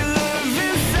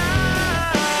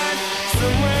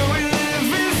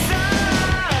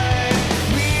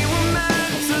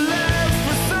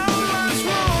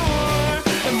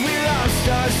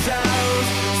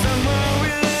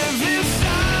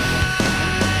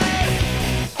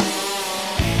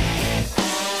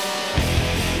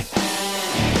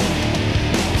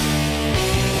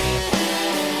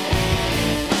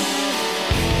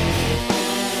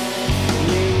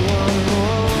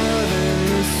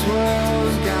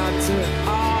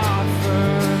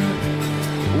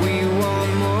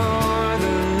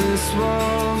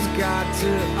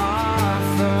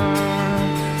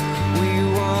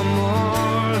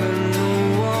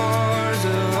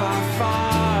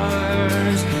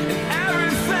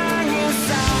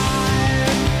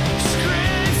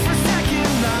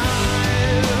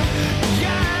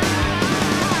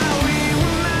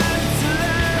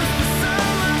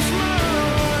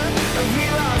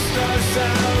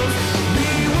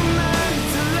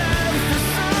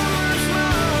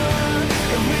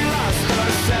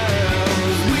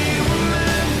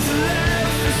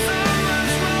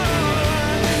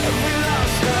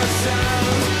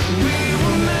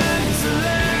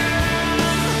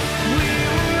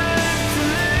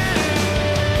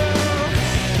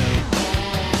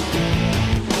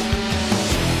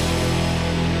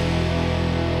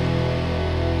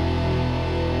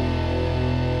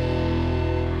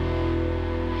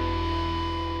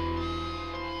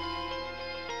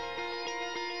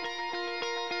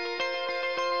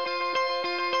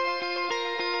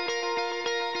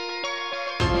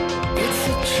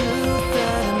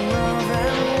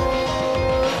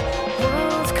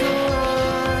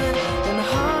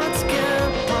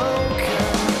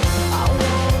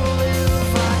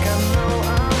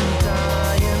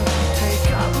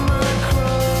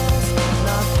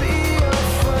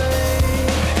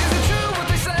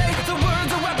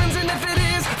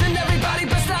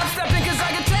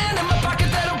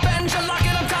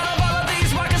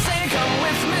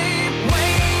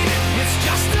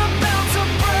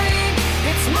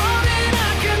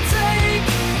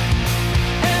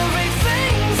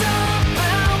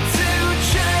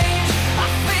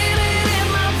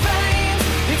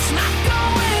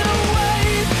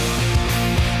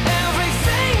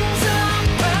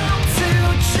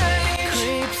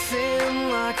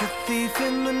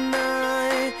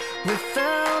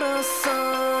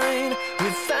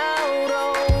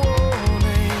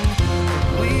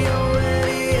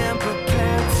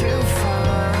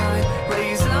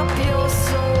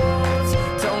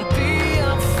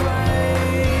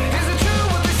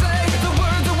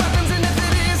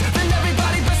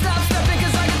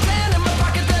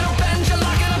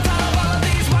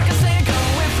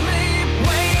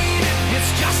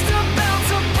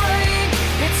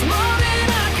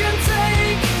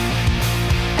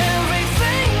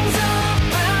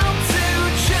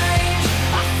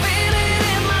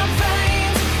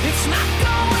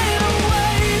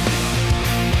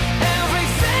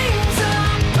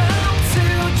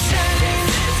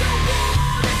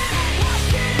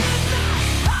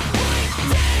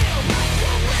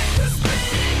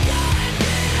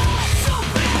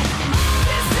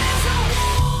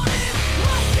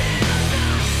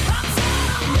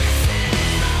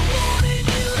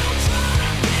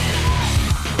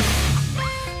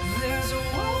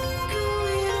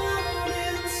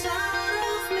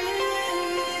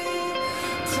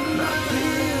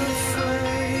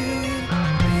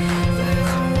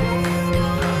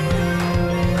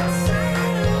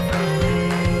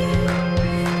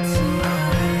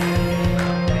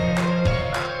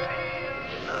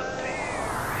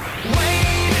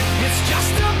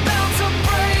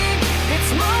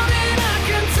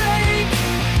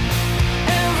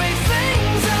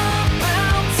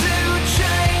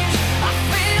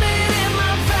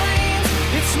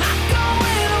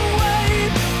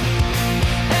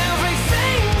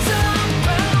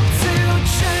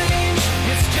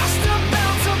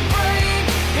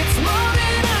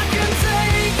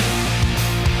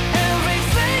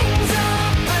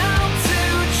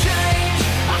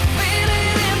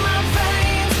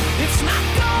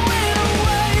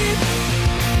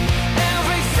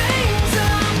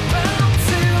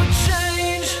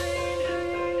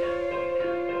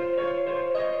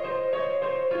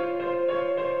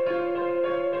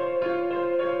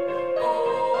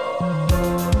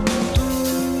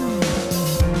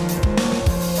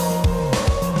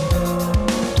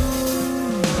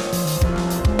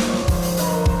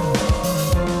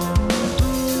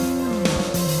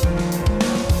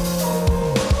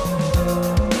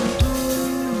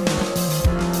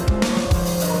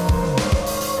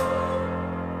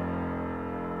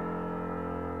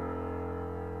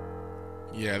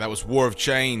 was War of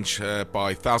Change by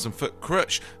 1,000 Foot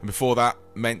Crutch, and before that,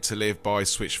 Meant to Live by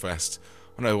Switchfest.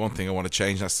 I know one thing I want to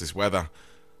change, that's this weather.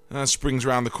 Spring's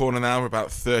around the corner now, we're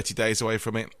about 30 days away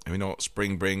from it, and we know what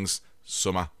spring brings: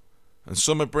 summer. And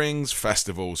summer brings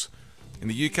festivals. In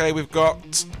the UK, we've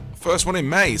got first one in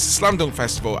May. It's the Slam Dunk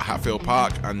Festival at Hatfield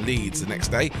Park and Leeds the next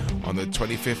day on the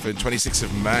 25th and 26th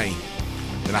of May.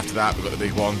 Then after that, we've got the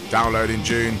big one, Download in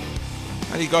June.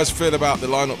 How do you guys feel about the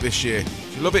lineup this year?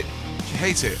 Do you love it? Do you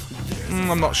hate it?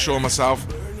 I'm not sure myself.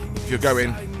 If you're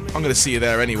going, I'm going to see you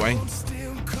there anyway.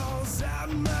 Still calls out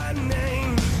my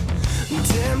name,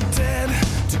 tempted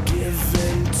to give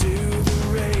in to the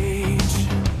rage,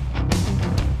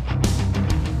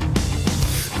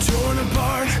 torn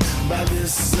apart by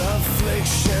this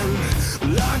affliction,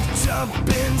 locked up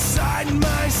inside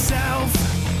myself.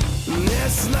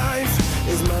 This life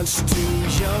is much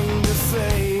too young to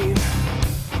fade.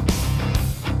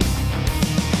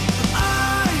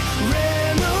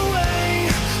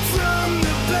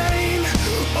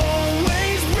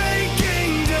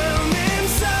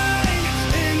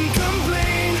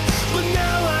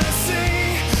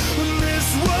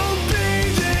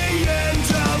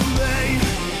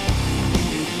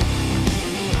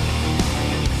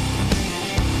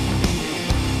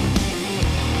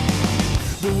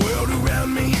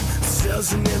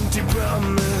 Sells an empty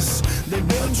promise. They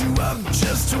build you up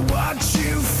just to watch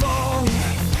you fall.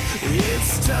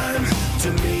 It's time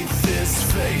to meet this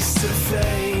face to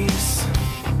face.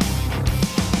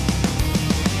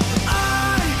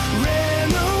 I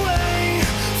ran away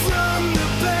from the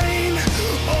pain,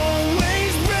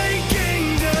 always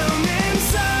breaking down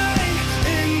inside,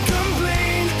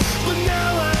 incomplete. But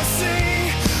now I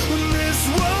see this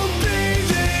won't be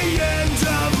the end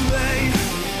of me.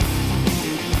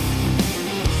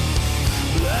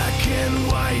 Black and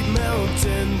white melt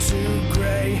into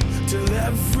gray, till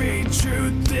every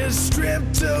truth is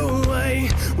stripped away.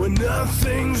 When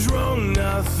nothing's wrong,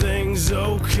 nothing's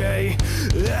okay.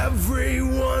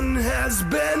 Everyone has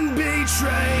been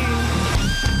betrayed.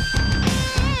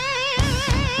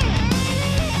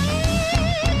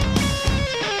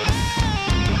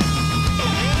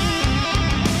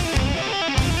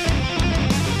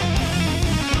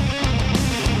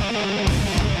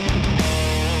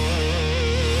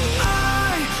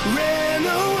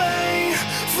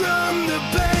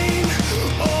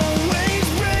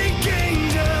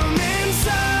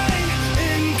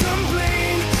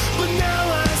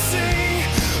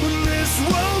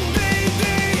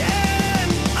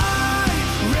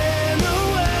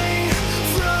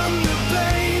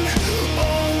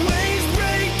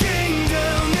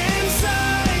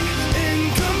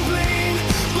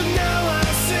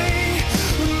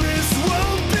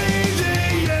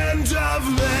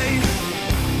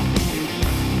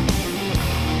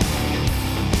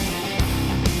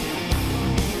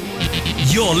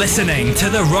 You're listening to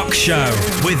The Rock Show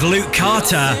with Luke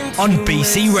Carter on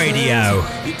BC Radio.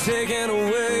 You're taking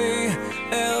away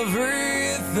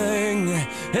everything,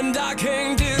 and I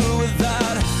can't deal with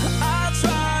that. I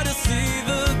try to see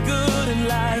the good in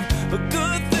life, but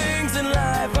good things in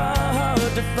life are hard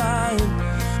to find.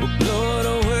 Well, blow it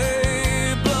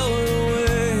away, blow it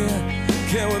away.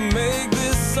 Can we make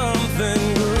this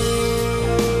something good?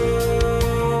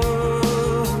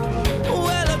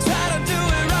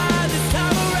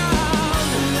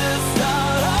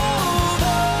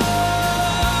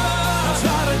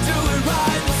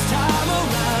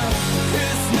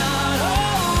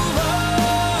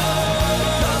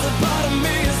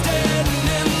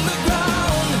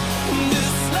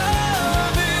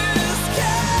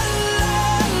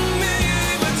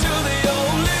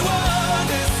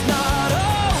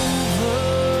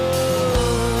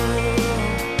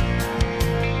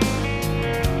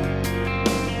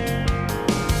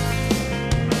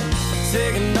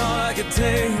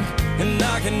 And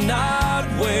I cannot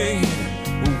wait.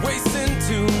 We're wasting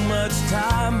too much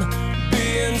time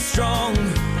being strong,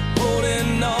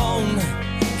 holding on.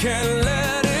 Can't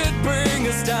let it bring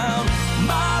us down.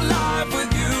 My life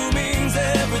with you means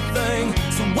everything,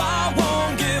 so I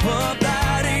won't give up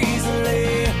that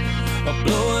easily. I'll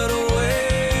blow it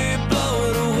away, blow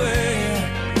it away.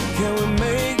 Can we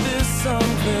make this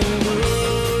something good?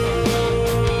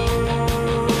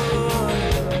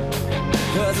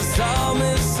 'Cause it's all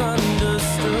misunderstood.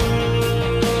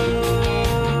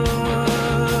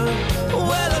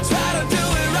 Well, I try to do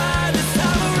it right this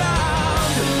time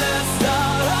around, and let's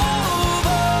start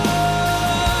over.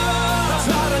 I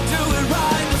try to do it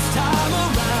right this time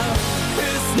around.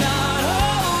 It's not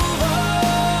over,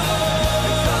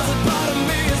 because a part of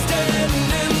me is dead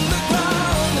and in the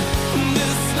ground.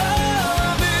 This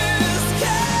love is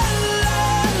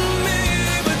killing me,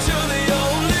 but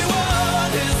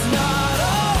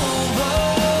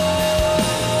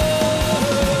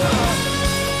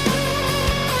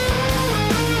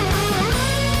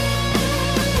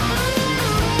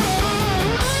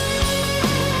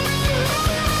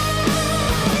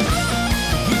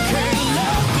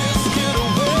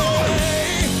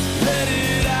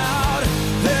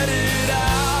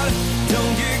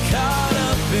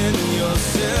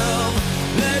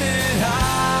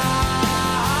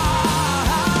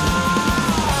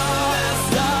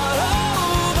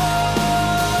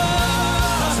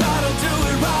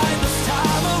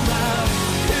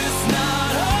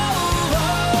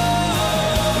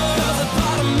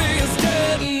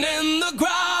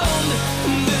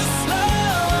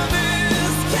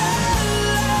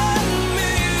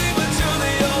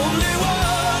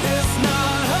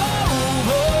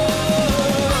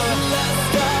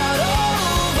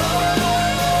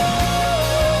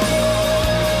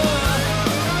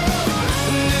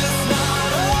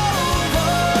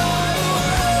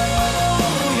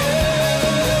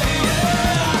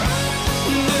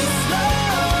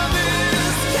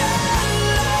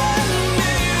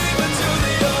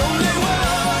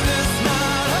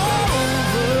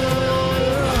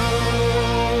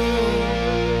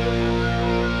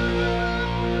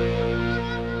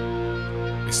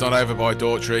Not Over by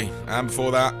Daughtry, and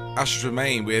before that, Ashes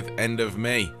Remain with End of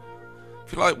Me.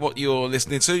 If you like what you're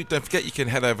listening to, don't forget you can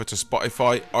head over to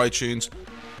Spotify, iTunes,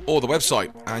 or the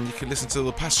website, and you can listen to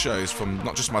the past shows from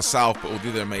not just myself, but all the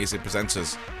other amazing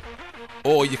presenters.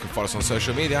 Or you can follow us on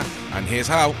social media, and here's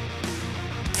how.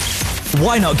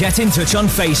 Why not get in touch on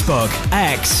Facebook,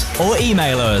 X, or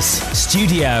email us,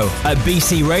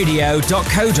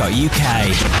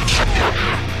 studio@bcradio.co.uk.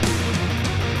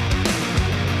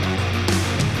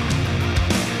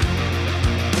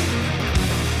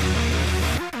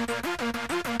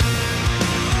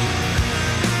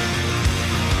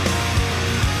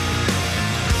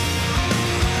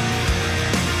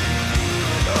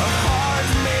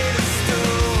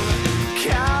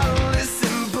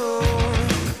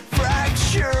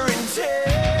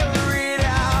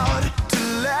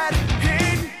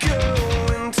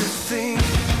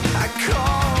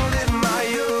 Called it my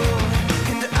own,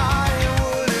 and I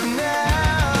would have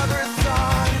never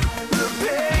thought the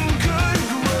pain could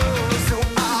grow. So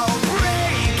I'll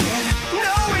break it,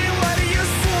 knowing what you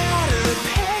said. The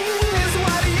pain is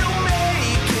what you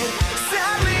make it.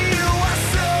 Sadly, you are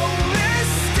so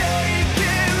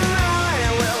mistaken. I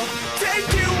will take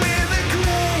you with a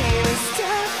grain and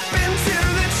step into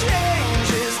the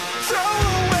changes. Throw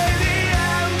away the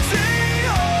empty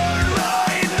heart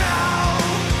right now.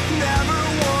 Never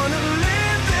wanna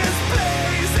live this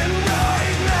place, and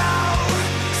right now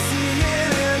see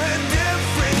it in a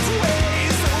different way.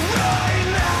 So right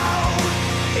now,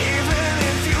 even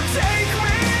if you take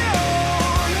me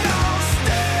on, I'll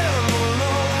stand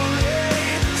lonely,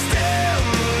 stand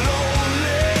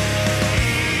lonely.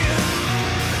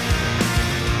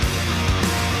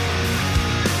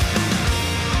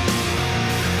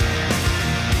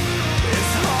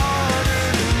 It's harder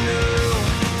to know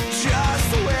just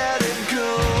where to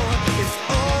go. If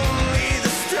only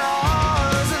the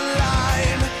stars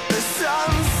align, the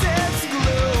sunsets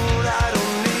glowed. I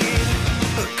don't need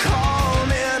a calm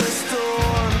in a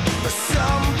storm, or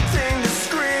something to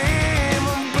scream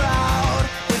about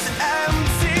with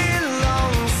empty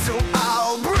lungs. So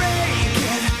I'll break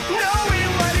it, knowing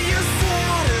what you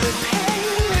said. The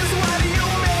pain is what you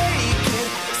make it.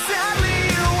 Sadly,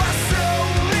 you are so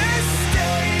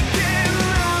mistaken.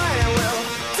 I will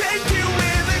take you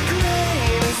with a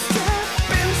grain and step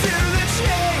into the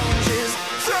changes.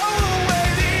 Throw away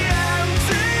the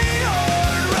empty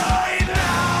heart right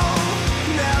now.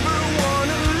 Never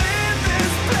wanna live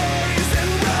this place,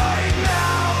 and right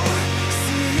now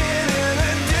see it in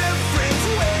a different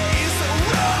way. So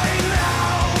right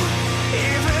now,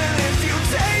 even if you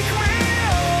take me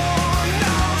on,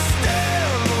 I'll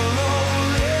stand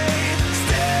lonely,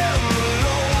 stand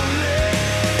lonely.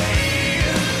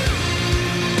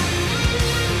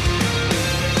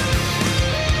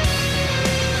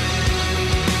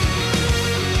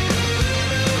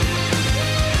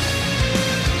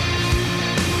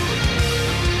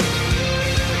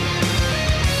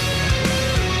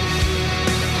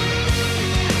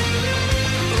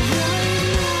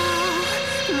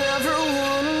 Never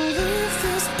wanna leave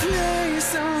this place,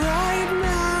 and right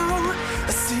now I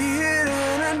see it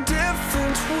in a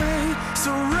different way.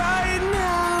 So right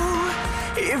now,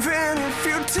 even if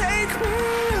you take me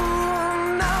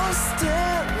on, I'll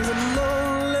stand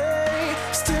lonely,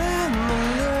 stand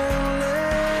lonely.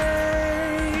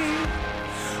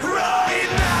 Right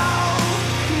now,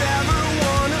 never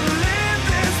wanna live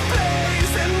this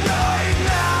place, and right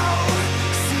now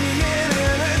see it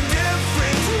in a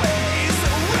different way.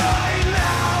 So right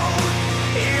now,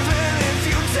 even if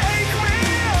you take me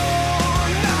on,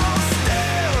 I'll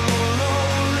stand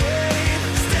lonely,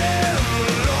 stand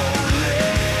lonely.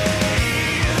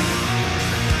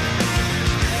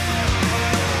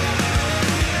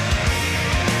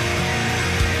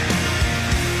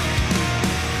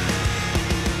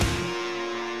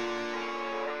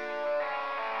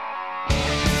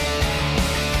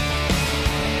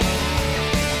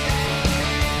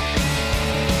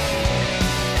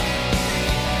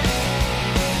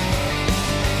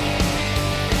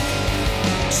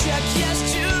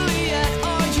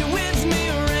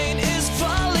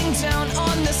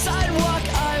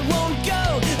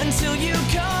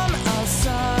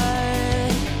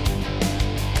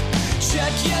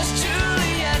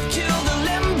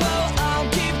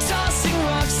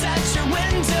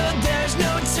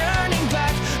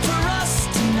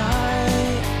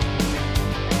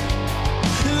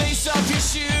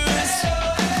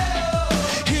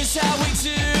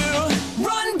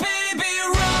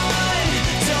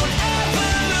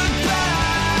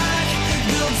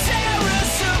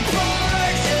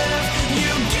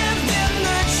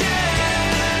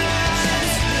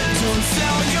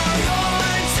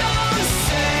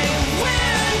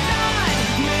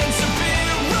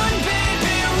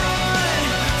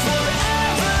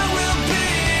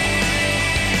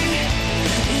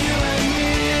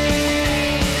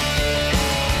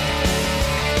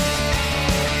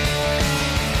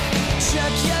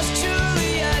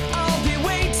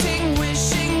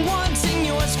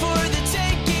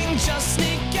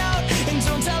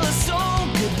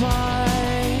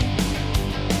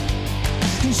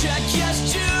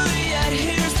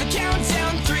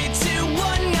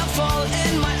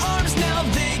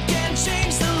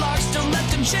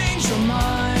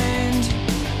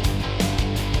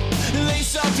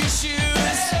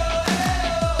 choose.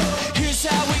 Here's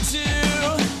how we do.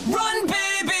 Run,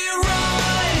 baby,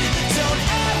 run. Don't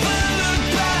ever look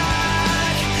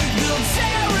back. They'll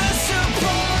tear us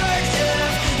apart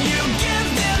if you give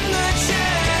them the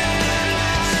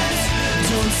chance.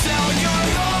 Don't sell your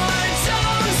heart.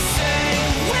 Don't say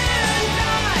we're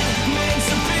not meant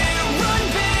to be. Run,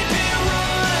 baby,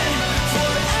 run.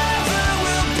 Forever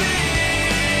will be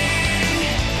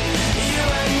you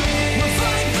and me. We're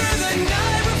fighting through the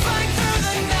night. We're fighting through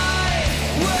the night.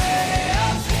 Way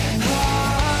up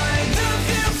high. The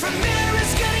view from here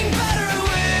is getting better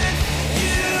with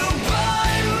you by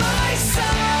my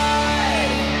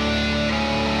side.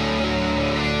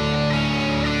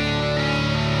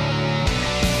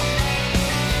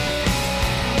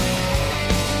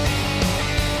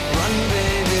 Run,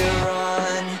 baby,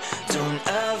 run. Don't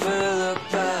ever look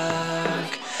back.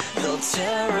 They'll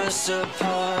tear us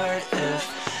apart if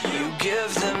you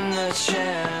give them the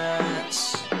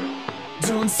chance.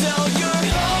 Don't sell your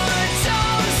heart.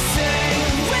 Don't say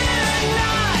we're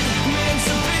not meant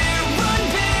to be. Run,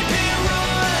 baby,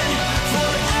 run.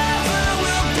 Forever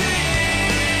will be.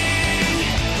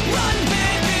 Run,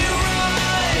 baby,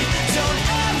 run. Don't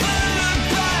ever look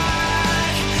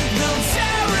back. They'll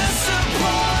tear us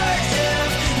apart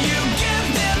if you give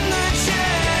them the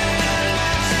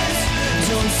chance.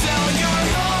 Don't sell your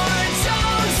heart.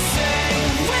 Don't say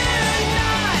we're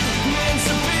not meant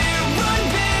to be. Run,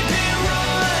 baby,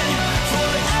 run.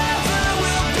 Forever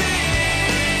will be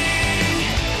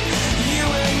you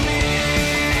and me.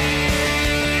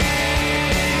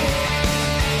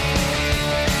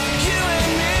 You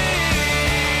and me.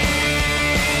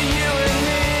 You and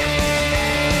me.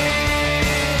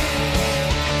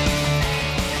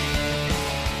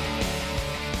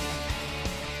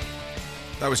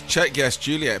 That was Check Yes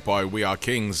Juliet by We Are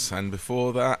Kings, and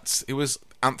before that it was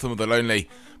Anthem of the Lonely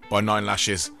by Nine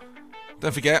Lashes.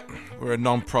 Don't forget, we're a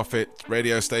non-profit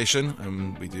radio station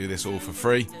and we do this all for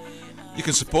free. You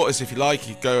can support us if you like.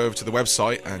 You go over to the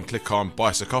website and click on Buy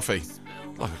Us a Coffee.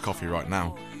 I'd like a coffee right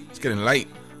now. It's getting late,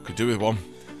 could do with one.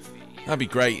 That'd be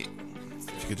great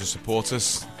if you could just support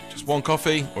us. Just one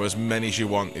coffee or as many as you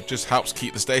want. It just helps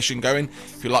keep the station going.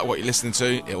 If you like what you're listening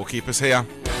to, it will keep us here.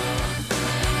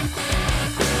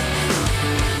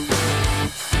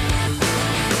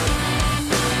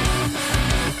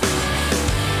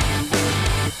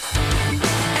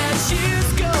 As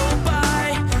years go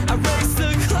by, I race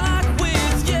the clock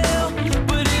with you.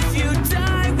 But if you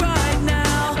die right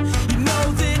now, you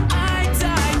know that I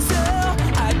die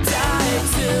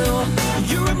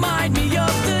too. You remind me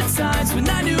of the times when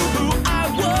I knew who I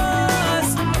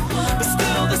was. But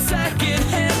still the second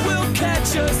hand will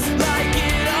catch us like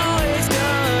it always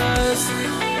does.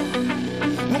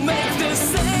 We'll make the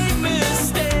same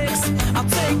mistakes. I'll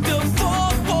take the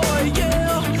fall for you.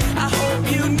 I hope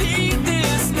you need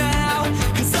this now,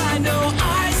 'cause I know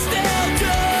I still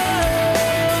do.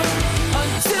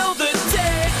 Until the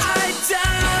day I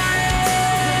die,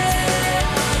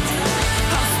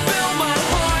 I'll spill my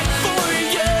heart for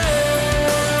you.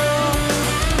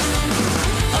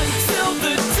 Until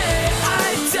the day I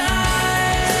die,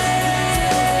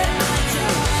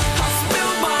 I'll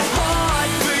spill my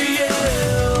heart for you.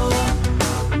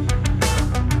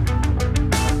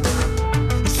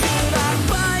 Should I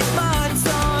bite my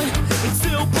tongue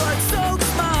until blood soaks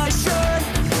my shirt?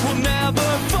 We'll never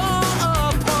fall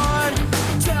apart.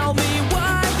 Tell me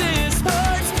why this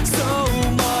hurts so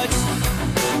much.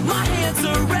 My hands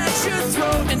are at your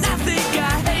throat and I think I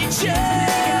hate you.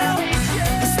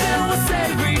 But still I say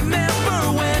remember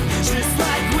when, just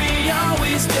like we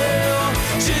always do.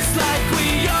 Just like we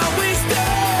always do.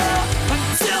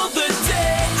 Until the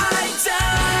day I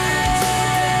die,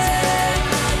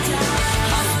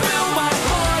 I'll spill my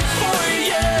heart for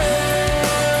you.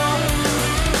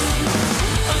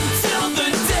 Until the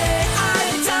day I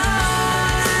die,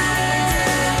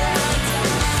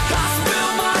 I'll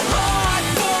spill my heart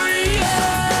for you.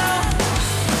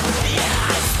 Yeah,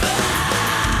 I spill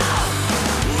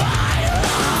my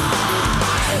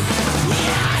heart.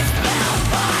 Yeah, I spill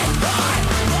my heart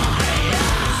for you.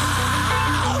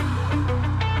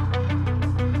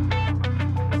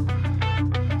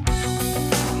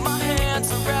 My hands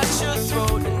are at your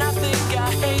throat and I think I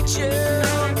hate you.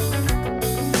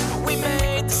 We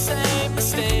made the same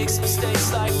mistakes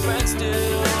like friends do.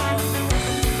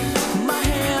 My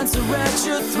hands are at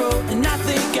your throat and I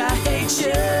think I hate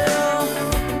you.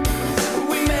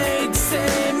 We made the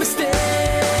same mistakes.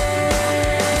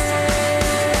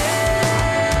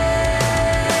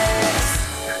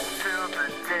 Until the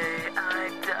day I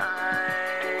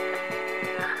die,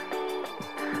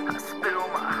 I spill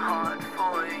my heart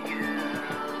for you.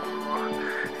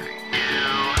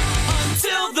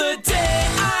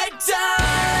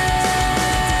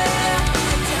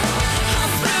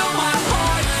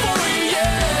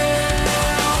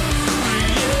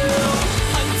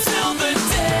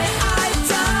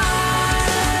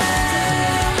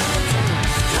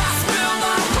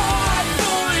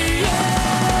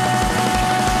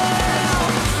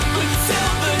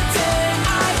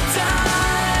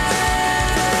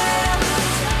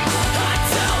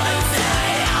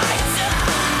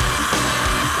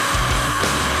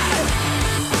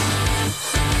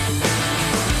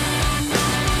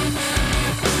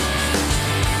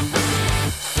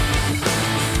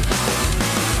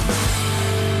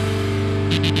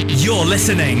 You're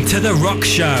listening to The Rock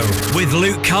Show with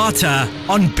Luke Carter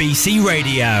on BC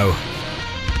Radio.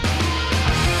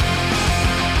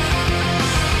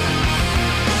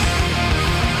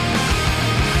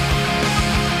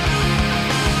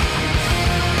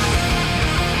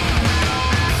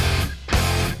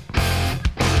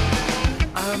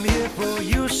 I'm here for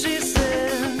you, she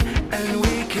said, and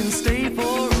we can stay for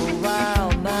a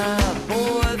while. My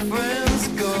boyfriend's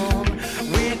gone,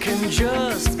 we can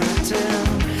just pretend.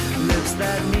 Lips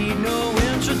that need no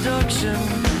introduction.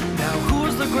 Now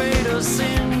who's the greater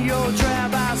sin? Your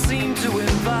trap I seem to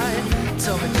invite.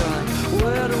 Tell me, darling,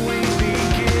 where do we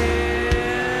begin?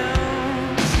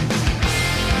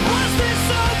 Was this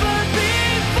over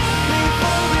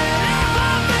before it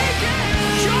ever began?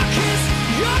 Your kiss,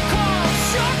 your call,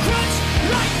 your crutch,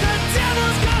 like the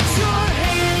devil's got your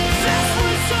hand. This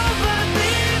was over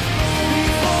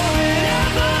before it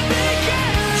ever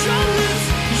began. Your lips,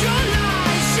 your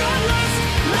lies, your lust,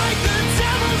 like the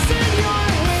devil's in your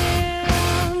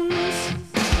hands.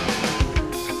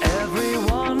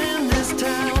 Everyone in this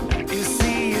town is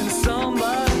seeing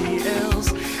somebody else.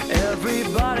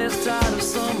 Everybody's tired of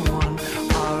someone.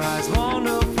 Our eyes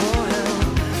wander for help.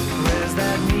 Prayers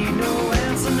that need no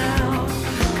answer now.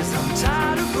 'Cause I'm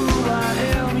tired of who I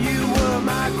am. You were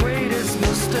my greatest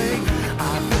mistake.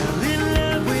 I fell in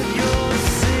love with your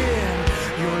sin,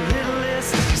 your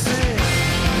littlest sin.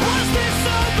 Was this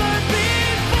over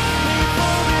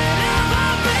before it ever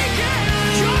began?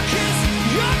 Your kiss,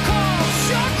 your call,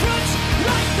 your crutch,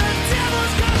 like the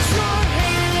devil's got your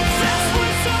hand. This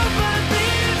was over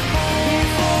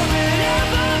before it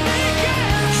ever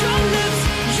began. Your lips,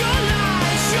 your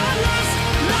lies, your lust,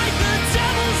 like the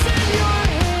devil's in your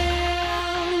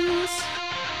hands.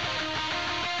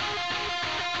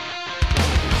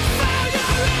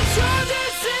 Failure is your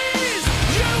disease.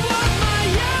 You were my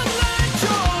young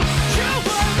angel. You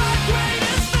were my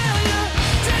greatest failure.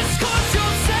 Discourse,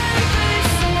 you'll save me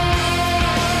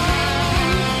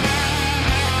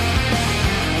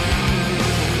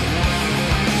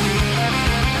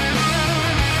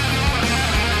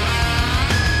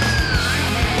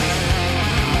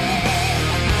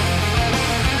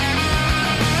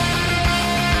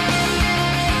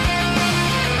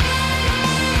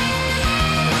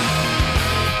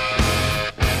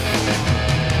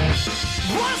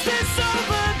Was this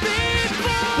over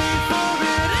before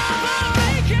it ever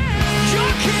began?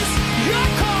 Your kiss, your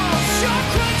call, your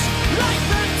crutch, like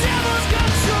the devil's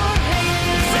got your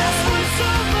hand. This was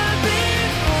over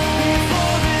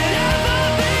before it ever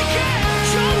began.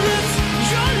 Your lips,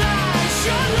 your lies,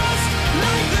 your lust,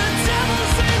 like the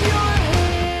devil's in your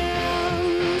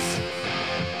hands.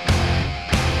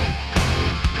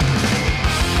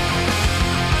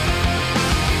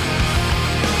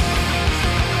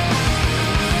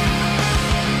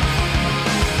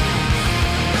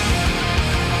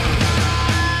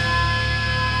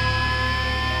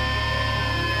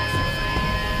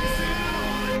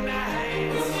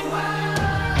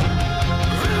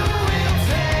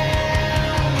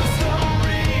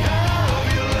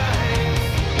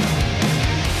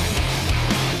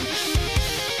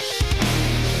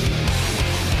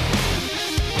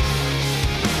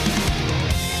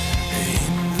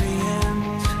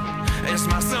 As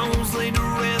my soul's laid to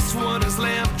rest, what is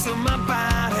left of my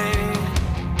body?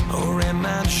 Or am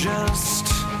I just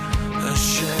a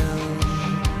shell?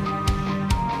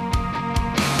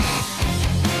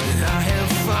 I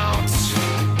have thoughts,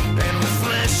 and with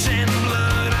flesh and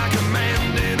blood I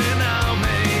commanded an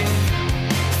army.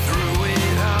 Through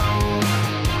it all,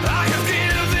 I have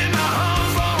given my heart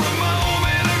for a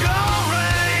moment of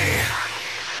glory.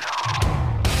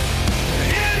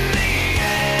 In the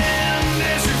end,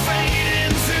 as you fade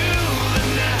into the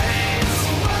night,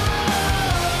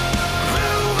 who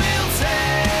will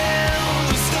tell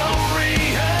the story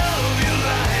of your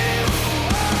life?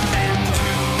 And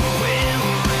who will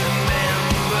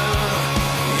remember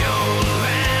your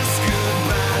last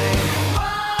goodbye?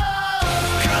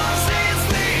 'Cause it's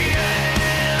the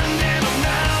end, and I'm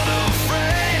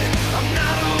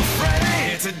not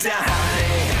afraid to die.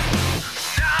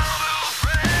 Not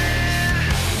afraid.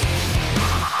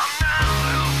 I'm not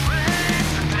afraid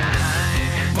to die.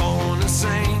 Born a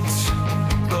saint,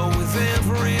 but with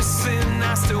every sin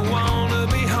I still wanna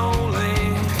be holy.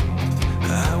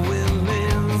 I will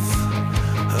live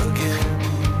again.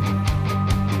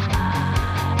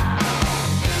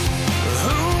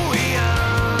 Who we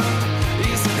are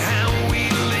isn't how we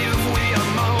live. We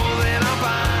are more than our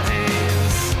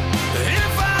bodies.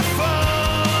 If I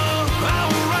fall, I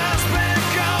will rise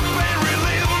back up and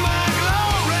relive my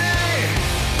glory.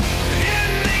 In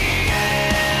the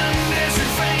end, as you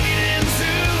fade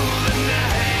into the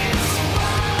night,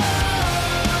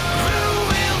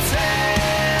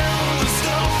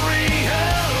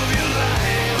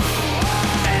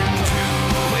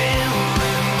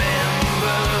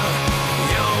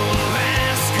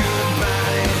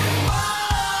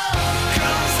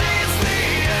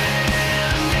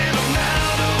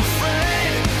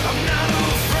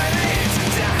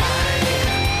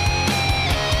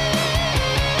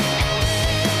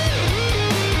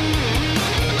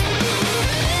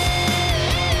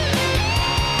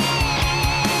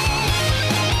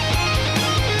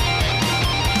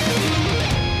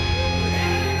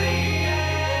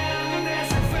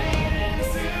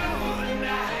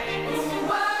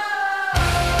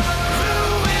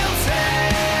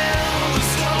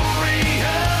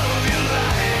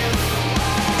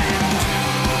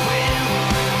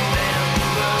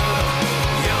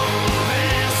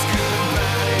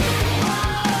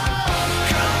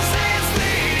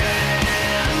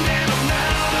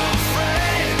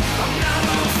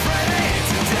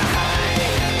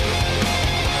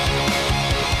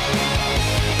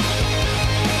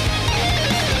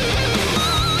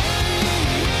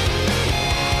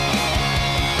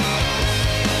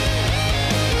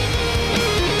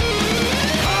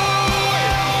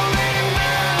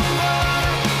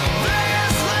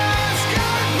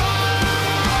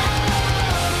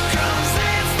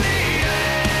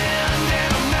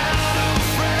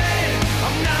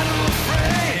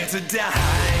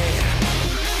 die.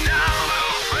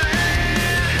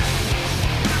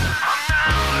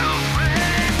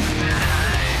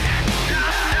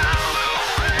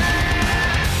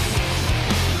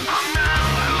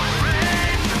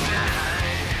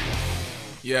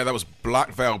 Yeah, that was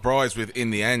Black Veil Brides with In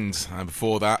the End, and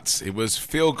before that it was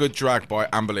Feel Good Drag by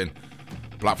Amberlin.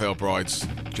 Black Veil Brides,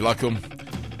 do you like them?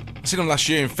 I seen them last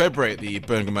year in February at the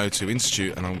Birmingham O2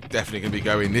 Institute, and I'm definitely going to be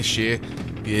going this year,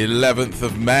 the 11th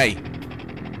of May,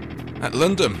 at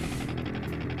London.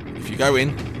 If you go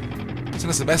in, send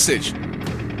us a message,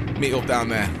 meet up down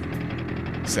there,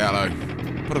 say hello,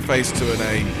 put a face to a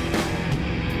name.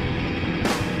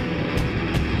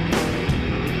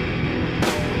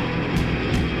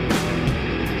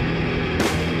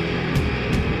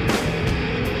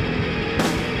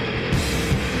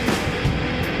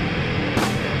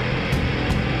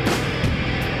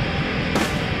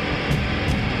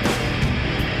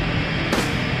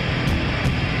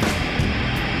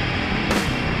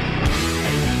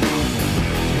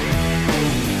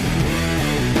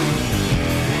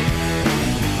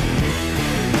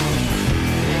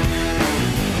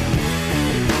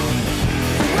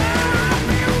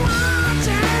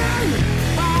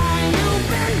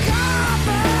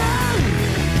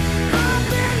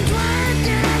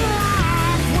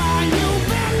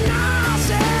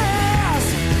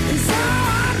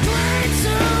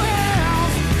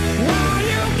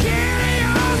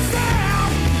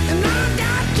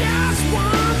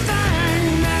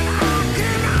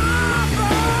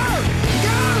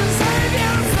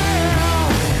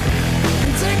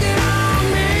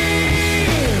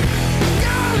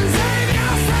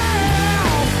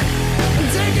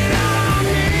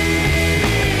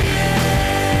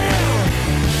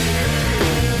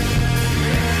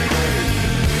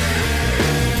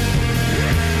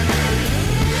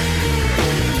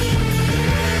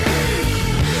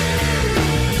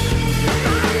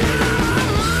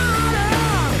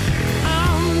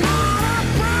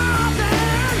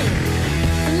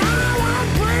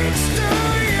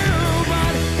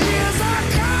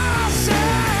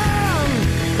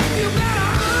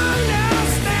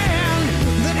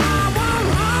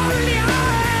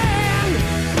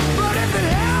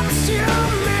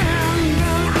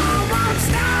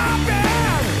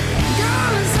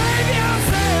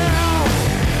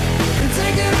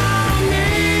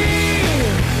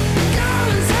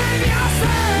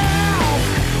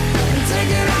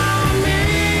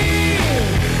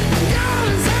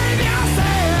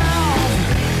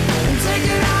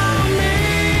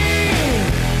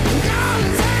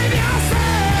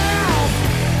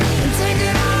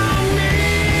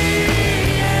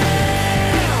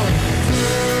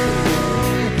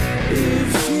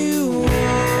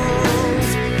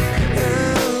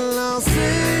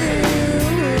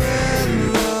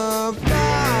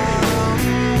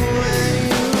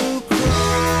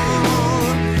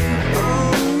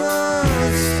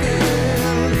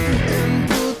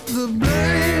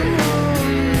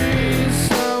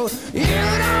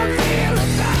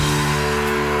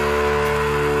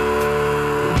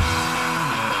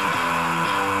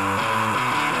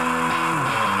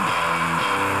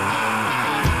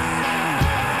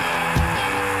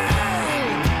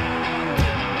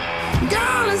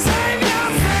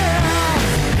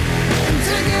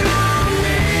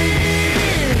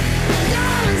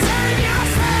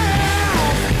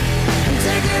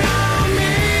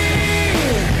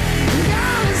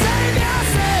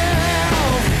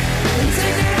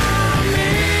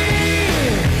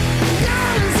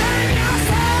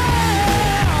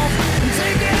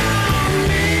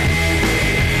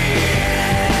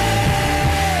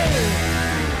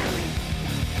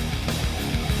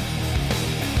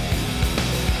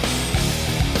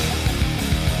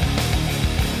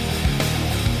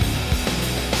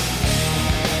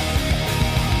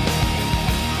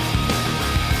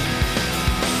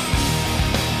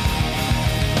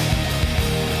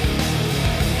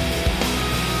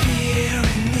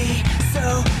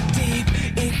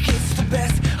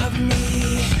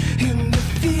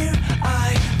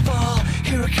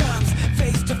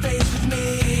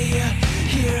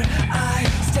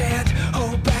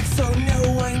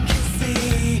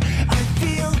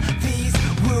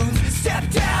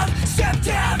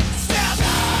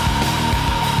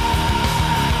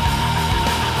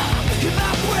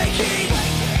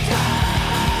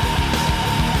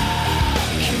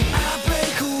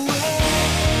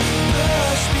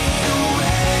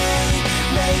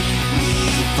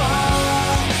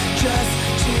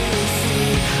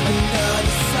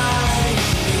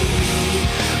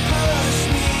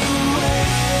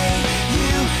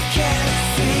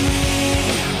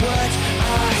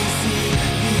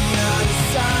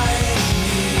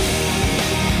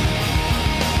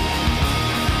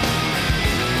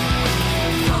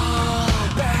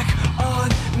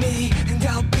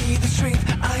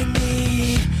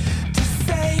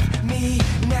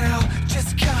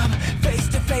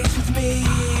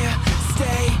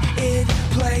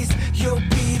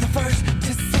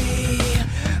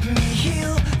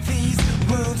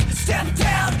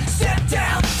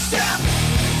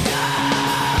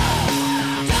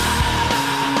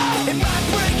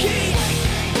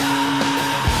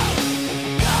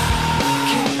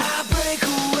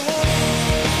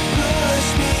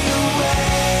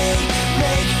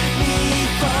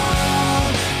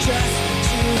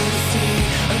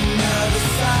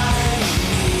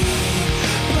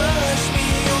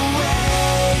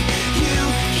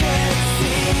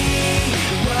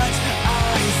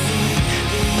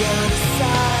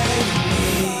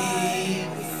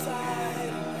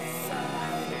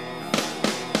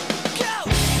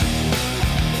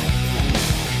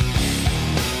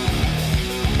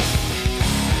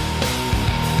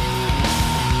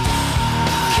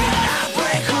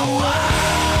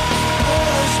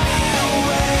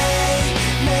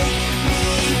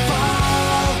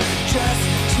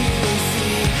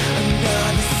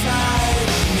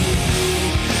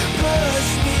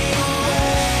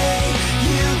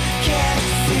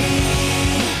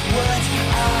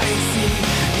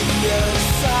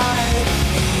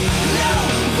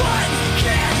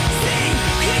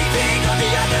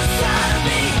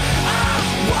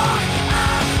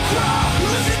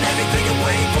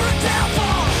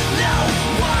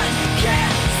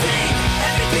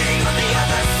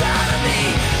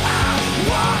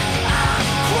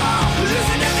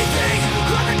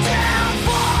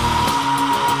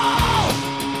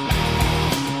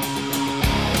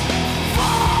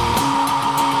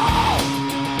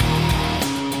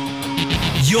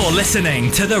 You're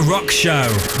listening to The Rock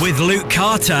Show with Luke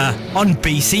Carter on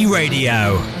BC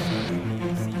Radio.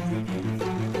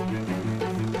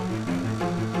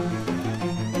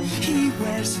 He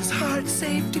wears his heart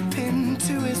safety pin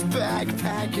to his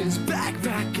backpack. His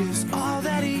backpack is all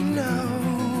that he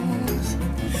knows.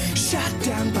 Shot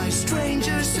down by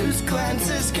strangers whose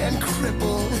glances can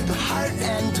cripple the heart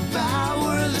and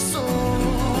devour the soul.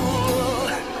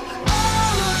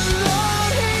 All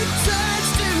alone he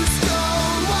turns to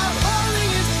stone while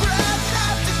holding his breath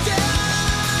after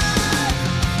death.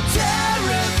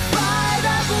 Terrified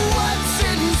of what's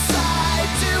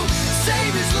inside, to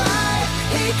save his life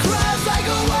he cries like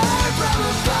a word from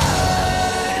a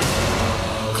bird.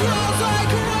 Cries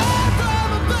like a word from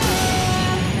a bird.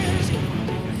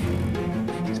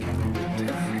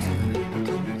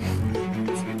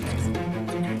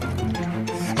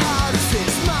 Out of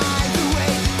his mind, the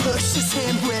way he pushes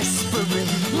him,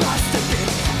 whispering, must have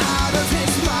been out of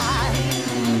his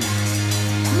mind.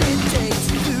 Midday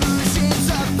illusions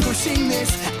of pushing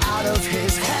this out of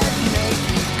his head,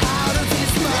 maybe out of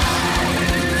his mind. Out of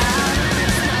his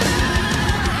mind.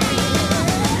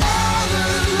 All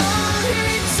alone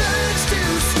he turns to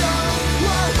stone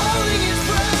while holding his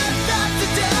breath after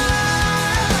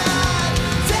death.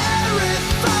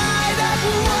 Terrified of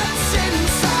what's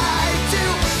inside, to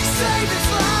save his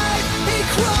life he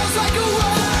crawls like a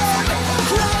word,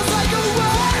 crawls like a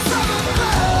word from a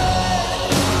bird.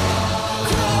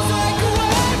 Crawls like a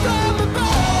word from a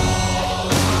bird.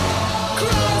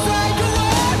 Crawls like a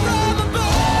word from a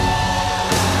bird.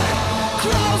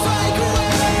 Crawls like a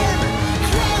word.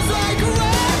 Crawls like a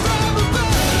word from a bird.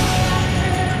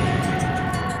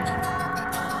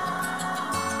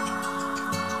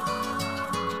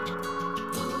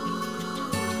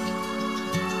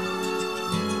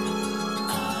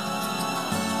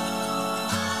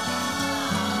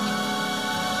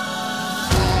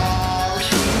 All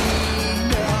he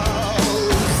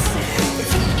knows, if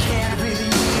he can't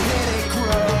believe it, it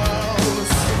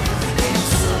grows. And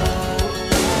so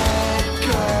it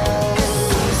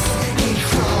goes. He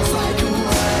crawls like a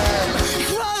worm. He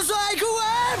crawls like a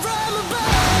worm from a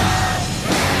bird.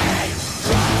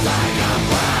 Crawls like a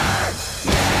worm.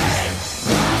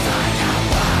 Crawls like a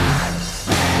worm.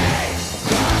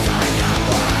 Crawls like a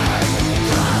worm.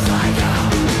 Crawls like a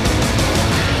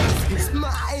his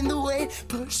mind, the way it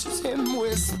pushes him,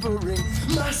 whispering,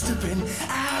 must have been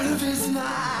out of his mind.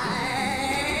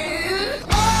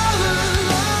 All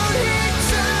alone he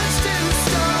turns to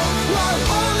stone while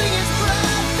holding his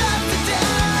breath after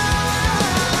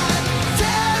death.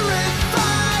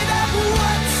 Terrified of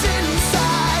what's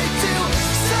inside, to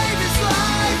save his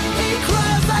life he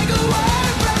cries like a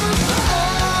word from a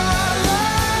bird.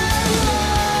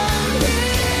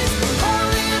 He's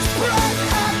holding his breath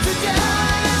after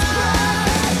death.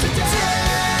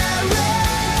 Terrified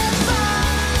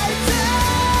to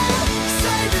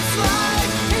save his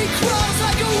life he crawls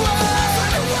like a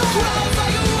word, crawls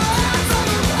like a word from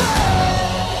a bird.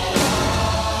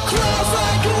 Crawls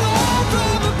like a word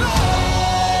from a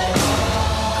bird.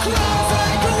 Crawls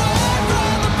like a word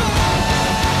from a bird.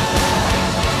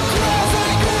 Crawls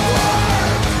like a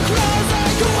word. Crawls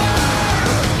like a word.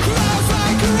 Crawls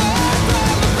like a word from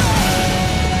a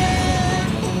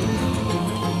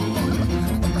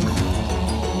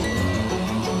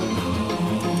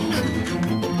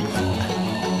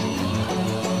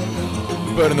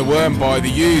Burning the Worm by The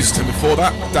Used, and before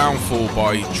that, Downfall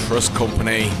by Trust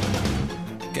Company.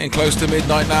 Getting close to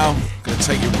midnight now. Going to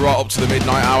take you right up to the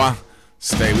midnight hour.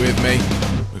 Stay with me.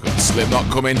 We've got Slipknot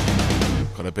coming.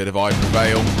 Got a bit of I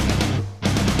Prevail.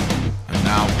 And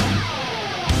now,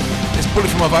 it's Bullet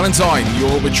for My Valentine,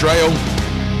 Your Betrayal.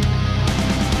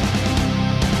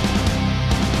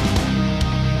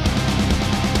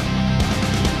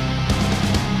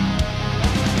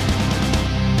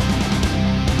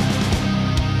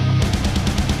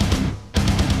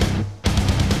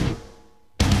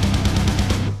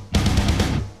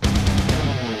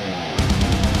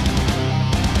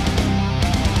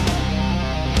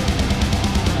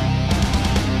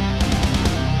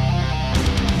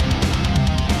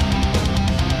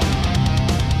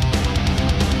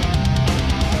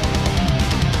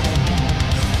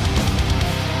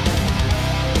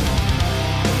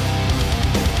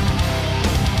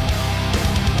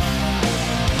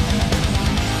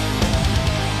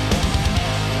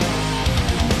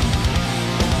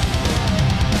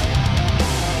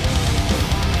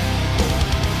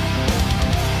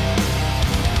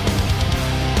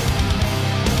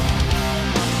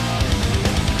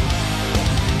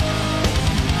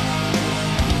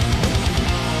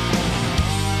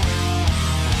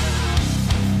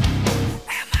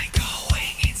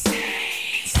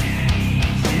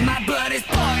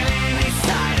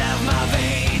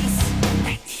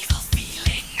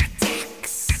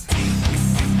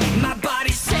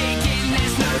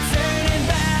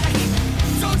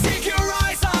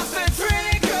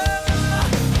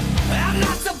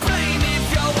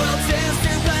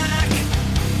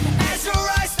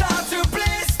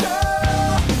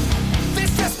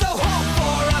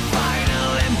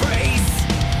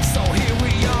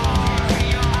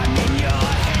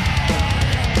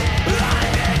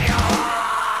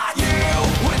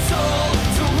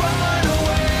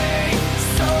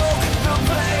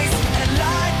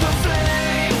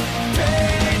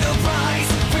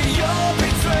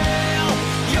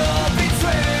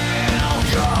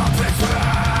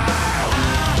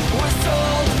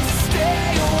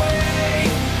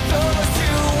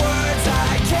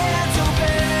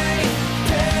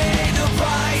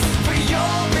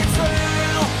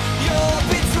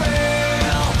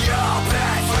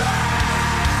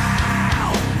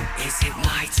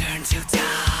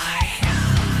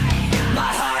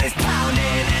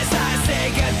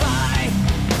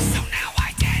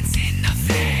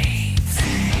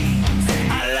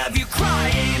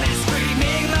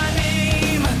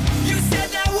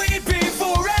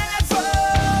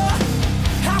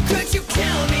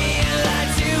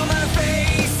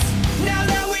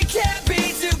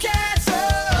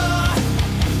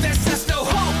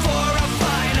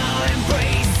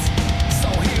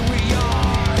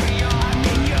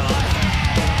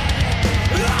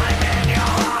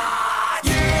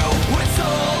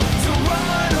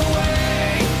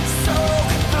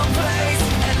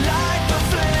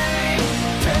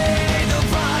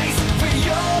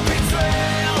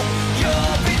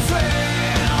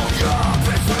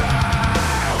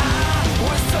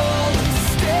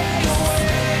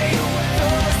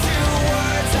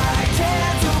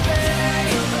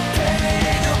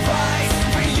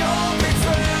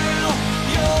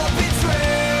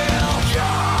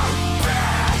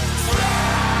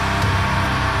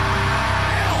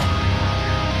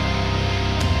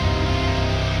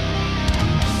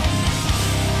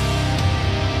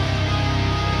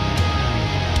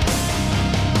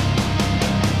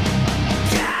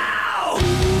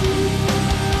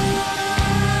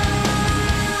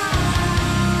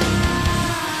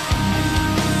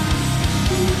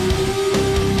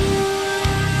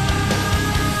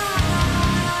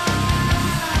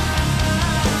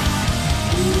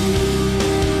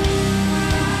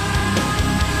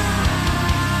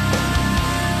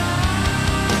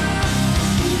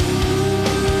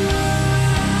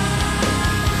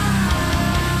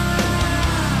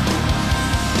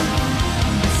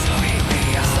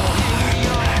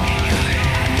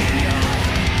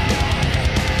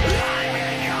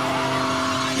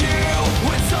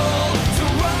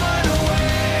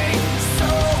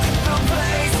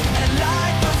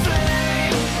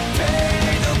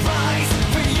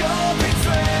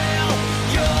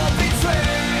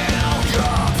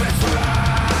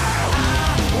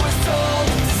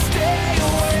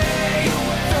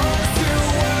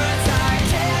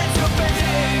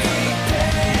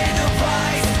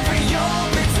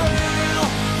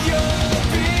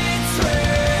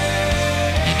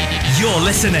 You're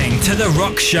listening to The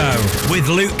Rock Show with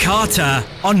Luke Carter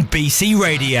on BC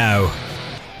Radio.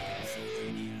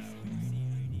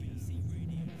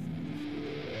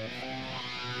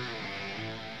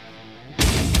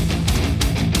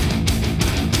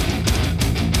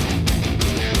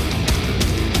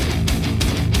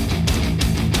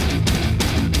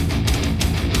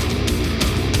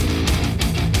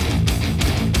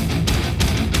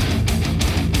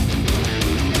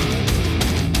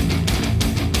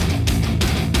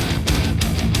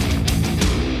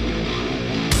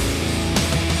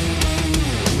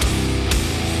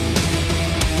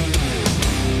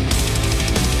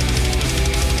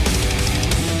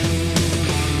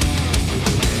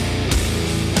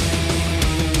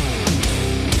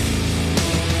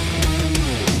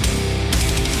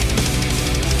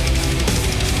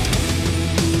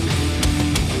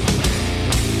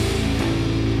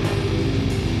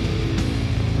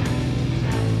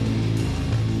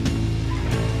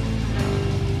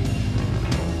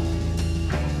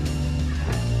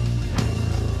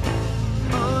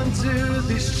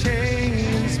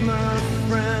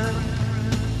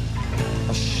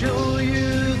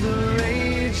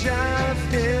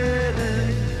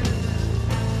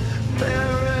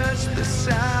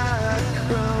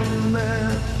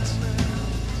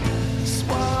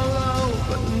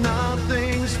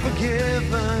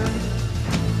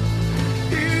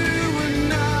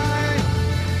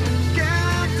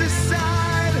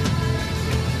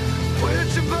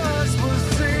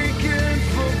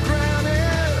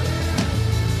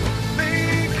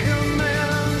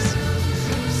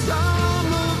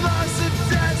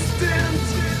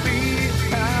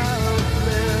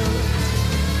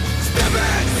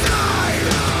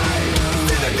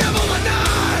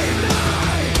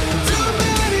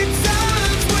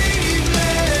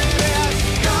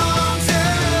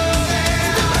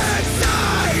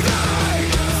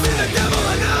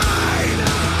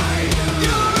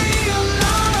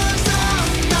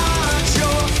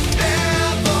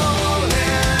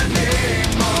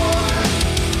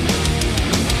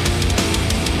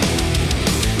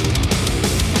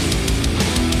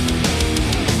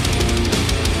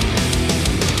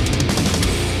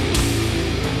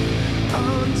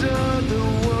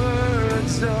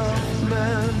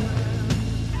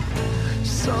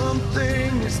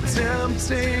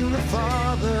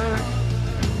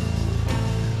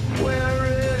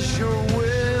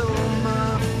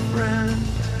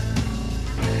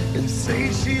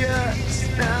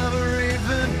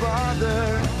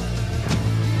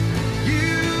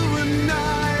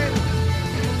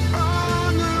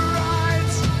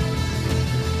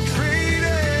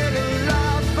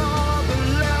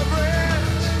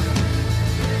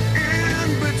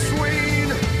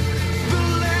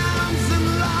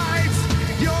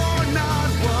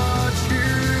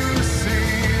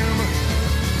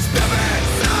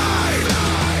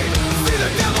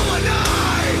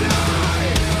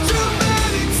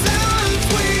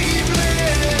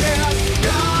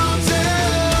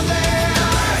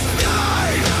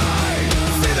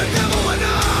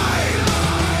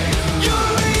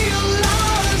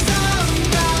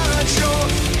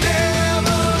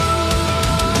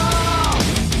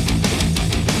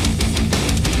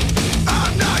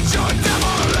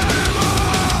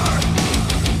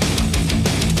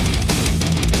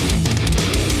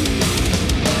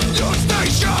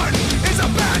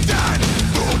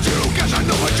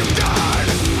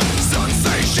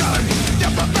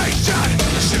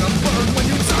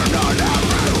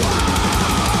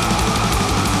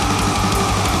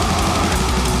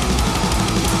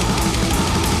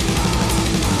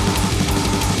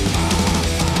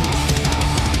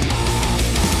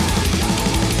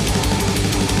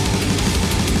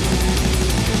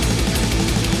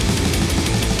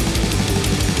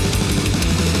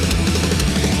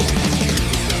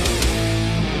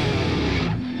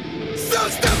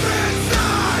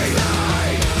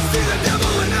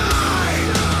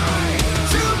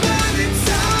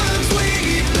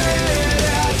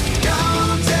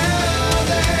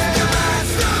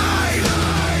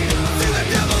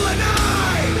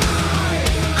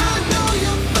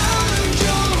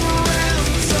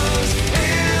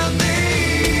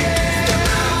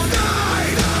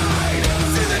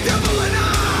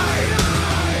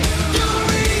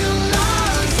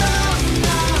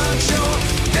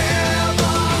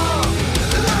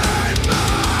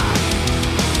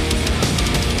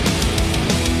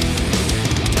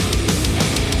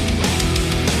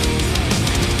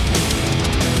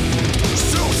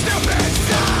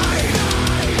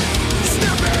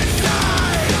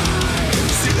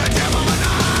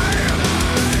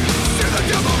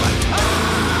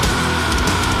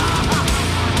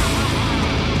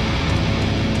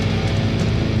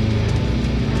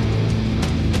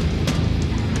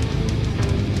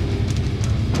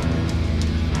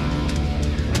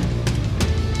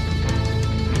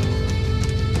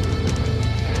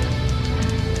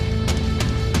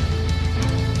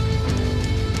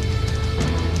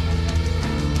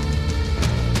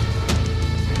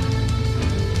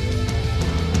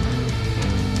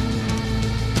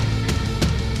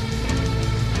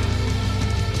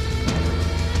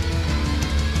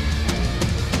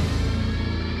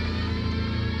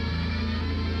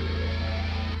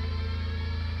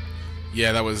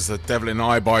 Yeah, that was The Devil in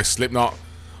I by Slipknot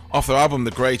off their album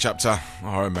The Grey Chapter. Oh,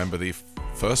 I remember the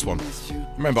first one.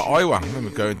 I remember Iowa. I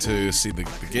remember going to see the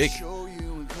gig. I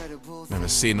remember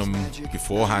seeing them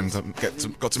beforehand.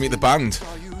 Got to meet the band.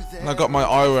 And I got my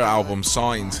Iowa album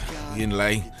signed, the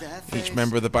inlay. Each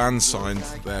member of the band signed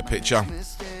their picture.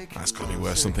 That's got to be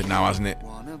worth something now, hasn't it?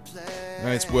 And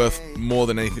it's worth more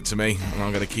than anything to me, and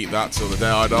I'm going to keep that till the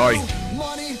day I die.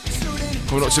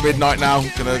 Coming up to midnight now,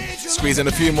 going to squeeze in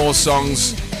a few more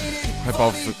songs. Hope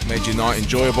I've made your night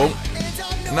enjoyable.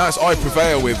 And now it's I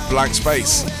Prevail with Blank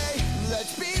Space.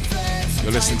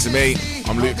 You're listening to me,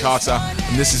 I'm Luke Carter,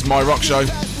 and this is my rock show. I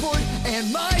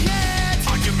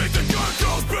can make the good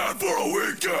girls bad for a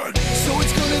weekend. So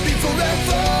it's gonna be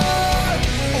forever,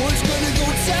 or it's gonna go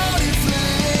down in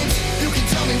flames. You can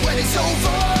tell me when it's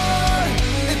over,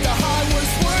 if the high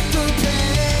was worth the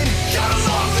pain. Got a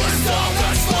long list of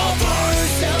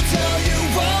ex-lovers, they'll tell you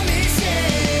I'm easy,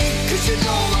 'cause you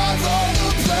know I love the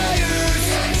players,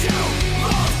 and you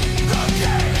love the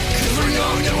game. 'Cause we're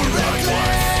young and we're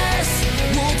reckless,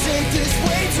 we'll take this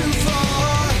way too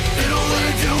far. It'll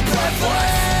leave you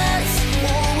breathless,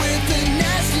 or with the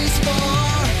nasty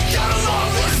scar. Got a long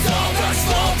list of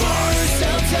ex-lovers,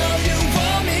 they'll tell you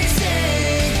I'm easy,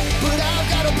 but I've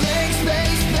got a blank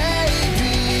space,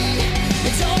 baby.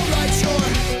 It's alright, sure.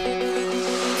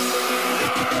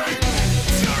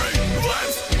 Cherry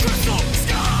lips, crystal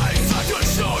skies, I could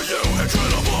show you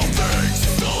incredible things.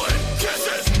 Stolen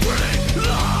kisses, pretty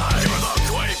lies. You're the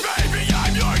queen, baby,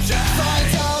 I'm your king.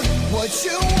 Find out what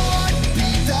you want, be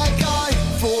that guy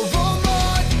for a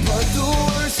month, but the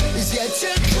worst is yet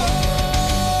to come.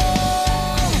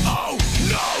 Oh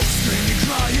no, screaming,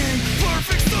 crying,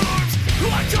 perfect storms,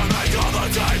 like a make all the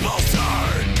tables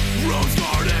turn. Rose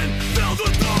garden filled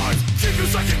with thorns, keep you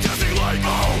second guessing like,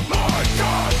 oh my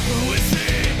god, who is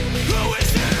he? Who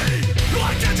is he?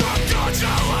 Like a drunk on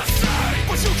jealousy,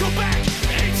 but you come back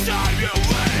each time you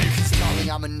leave. 'Cause darling,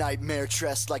 I'm a nightmare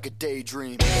dressed like a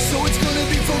daydream. So it's gonna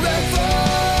be forever,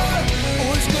 or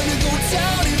it's gonna go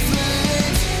down in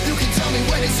flames. You can tell me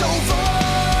when it's over,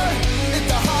 if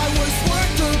the high was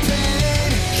worth the pain.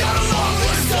 Got a long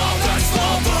list of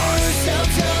ex-lovers, they'll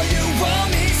tell you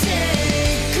I'm easy,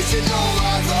 'cause you know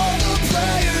I love the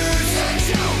players, and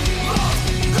you love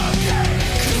the game.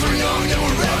 'Cause we're young and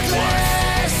we're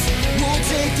reckless, we'll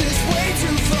take this way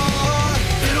too far.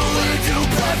 It'll leave you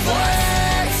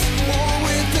breathless, or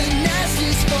with the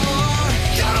nasty scar.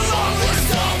 Got a long list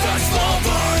of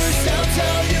ex-lovers, they'll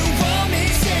tell you I'm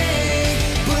easy,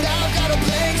 but I've got a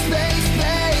blank space,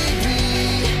 baby.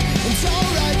 It's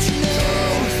alright, you know.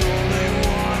 There's only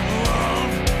one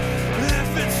love, if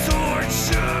it's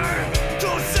torture,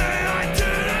 don't say I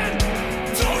didn't.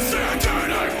 Don't say I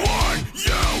didn't warn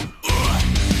you.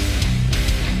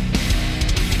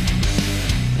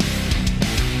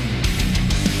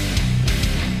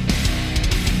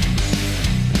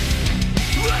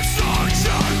 Let's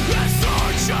torture,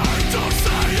 don't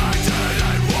say I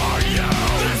didn't warn you.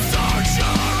 Let's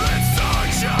torture,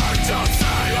 don't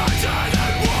say I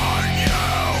didn't warn you.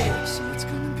 So it's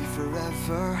gonna be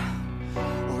forever,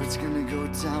 or it's gonna go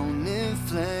down in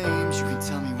flames. You can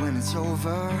tell me when it's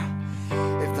over,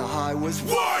 if the high was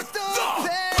worth the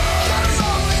pain. Got a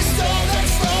long list of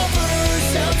ex-lovers,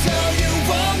 they'll tell you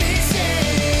I'm easy,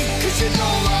 'cause you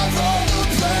know I love the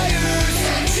players,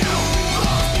 and you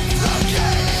love the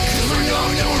game. 'Cause we're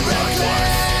young and we're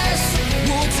reckless,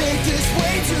 we'll take this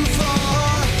way too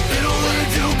far. It'll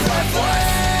leave you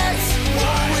breathless,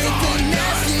 or with the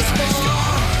nasty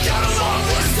scar. Got a long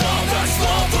list of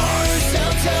ex-lovers,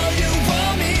 they'll tell you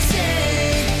I'm easy,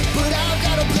 but I've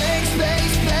got a blank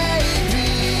space, baby.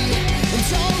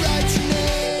 It's alright, your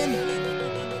name.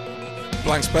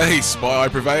 Blank Space by I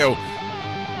Prevail.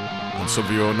 And some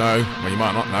of you all know, well, you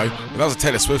might not know, but that was a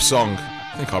Taylor Swift song.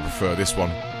 I think I prefer this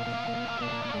one.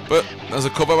 But there's a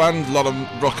cover band, a lot of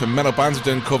rock and metal bands are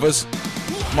doing covers.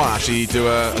 Might actually do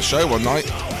a show one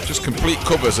night, just complete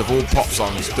covers of all pop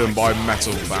songs done by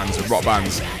metal bands and rock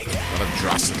bands that have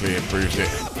drastically improved it.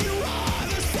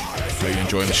 Hope you're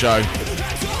enjoying the show.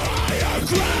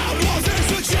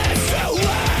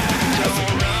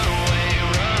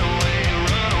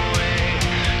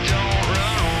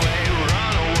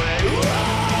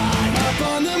 Up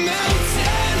on the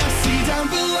mountain, I see down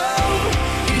below.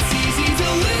 It's easy to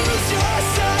lose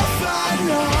yourself, I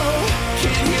know.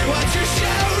 Can't hear what you're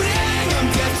shouting, I'm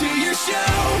deaf to your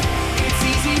show. It's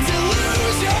easy to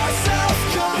lose your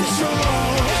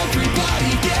self-control.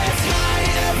 Everybody gets high,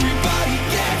 everybody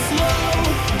gets low.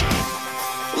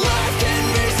 Life can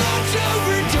be so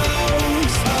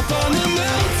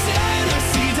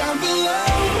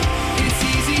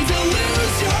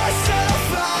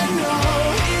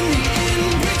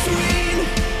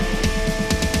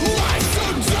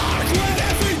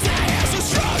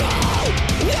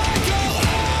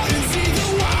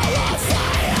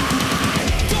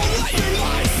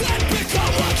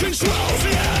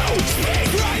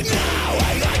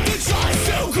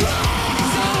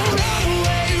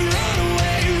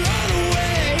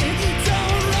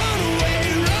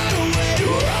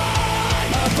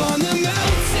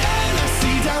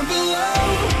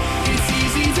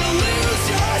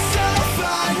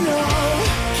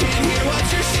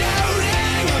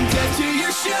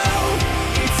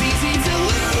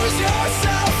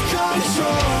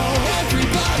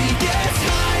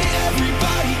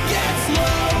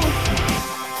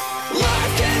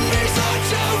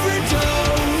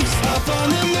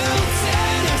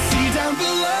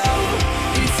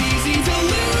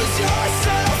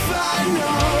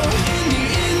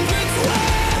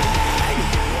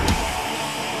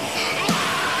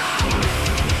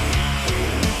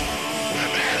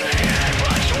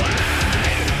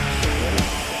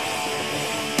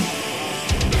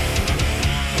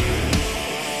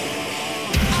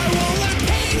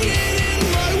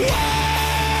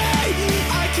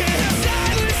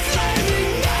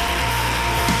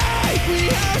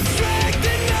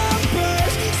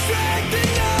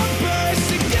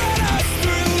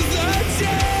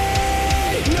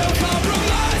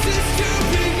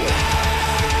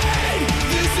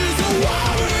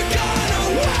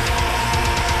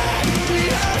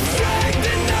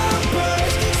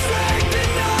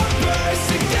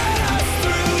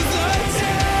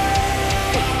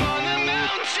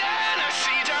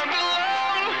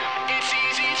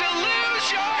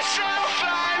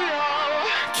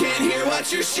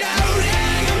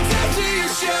shouting, I'm deaf to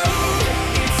your show.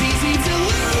 It's easy to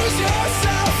lose your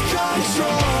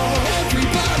self-control.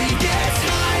 Everybody gets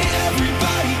high,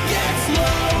 everybody gets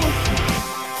low.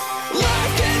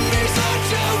 Life can be such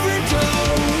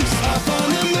overdose. Up on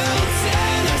the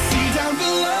mountain, I see down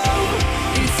below.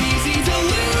 It's easy to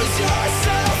lose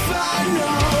yourself, I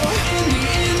know. In the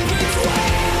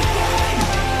in-between.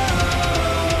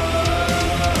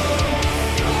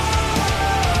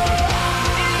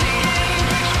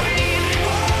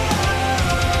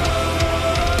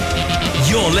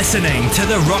 You're listening to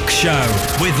The Rock Show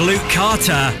with Luke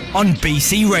Carter on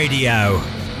BC Radio.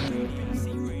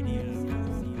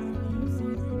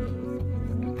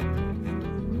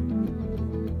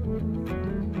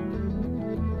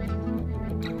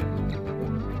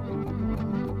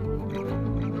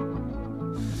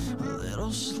 A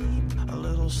little sleep, a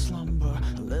little slumber,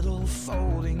 a little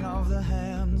folding of the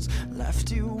hands.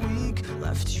 Left you weak,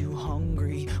 left you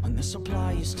hungry. When the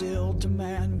supply you still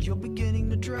demand, you're beginning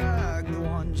to drag the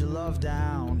ones you love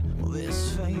down. Will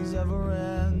this phase ever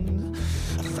end?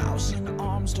 1,000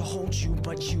 arms to hold you,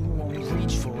 but you won't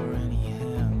reach for any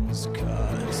hands.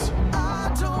 'Cause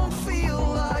I don't feel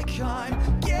like I'm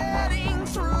getting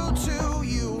through to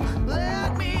you.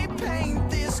 Let me paint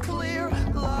this clear.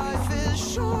 Life is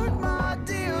short, my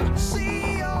dear.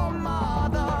 See your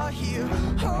mother here,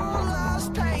 her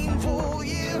last painful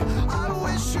year. I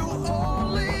wish you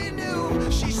only knew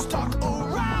she stuck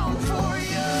around for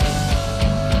you.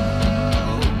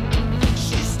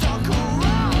 She stuck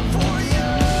around for you.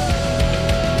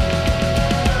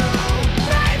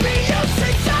 Maybe you're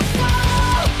successful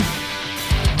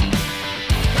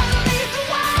and leave the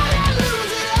world and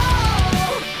lose it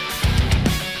all.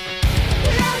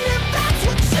 And if that's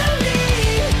what you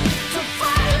need to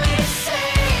finally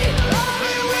see, I'll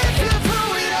be with you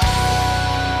through it all.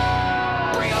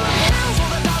 Bring on the hands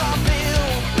with a dollar bill.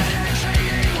 Better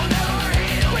trading will never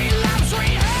heal. Relapse,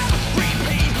 rehab,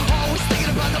 repeat. Always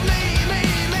thinking about the me.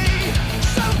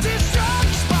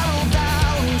 Self-destruct, spiral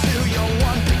down till your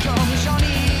want becomes your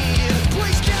need.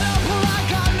 Please get up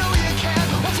like I know you can,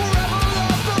 or forever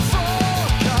love before.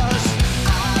 'Cause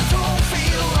I don't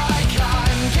feel like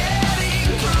I'm getting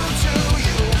through to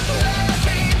you. Let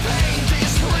me paint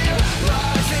this clear.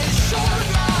 Life is short,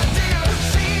 my dear.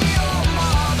 See your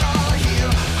mother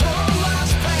here, her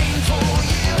last painful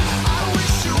year. I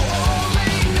wish you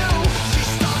only knew she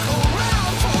stuck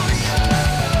around for you.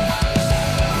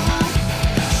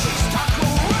 She stuck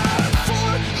around for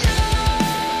you.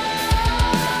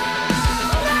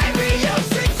 Maybe you're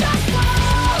successful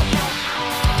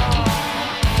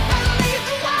and leave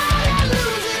the world and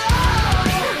lose it all.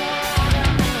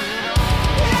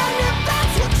 And if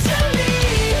that's what you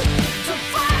need to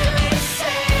finally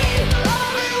see,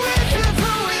 I'll be with you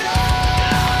through it all.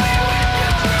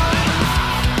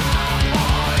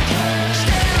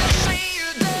 Still see you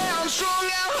down, strung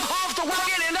out, off the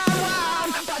wagon and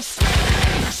unwound, but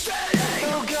steady,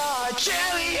 oh God,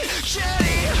 Jenny,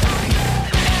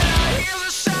 and I hear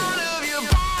the sound of your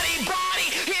body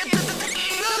hit the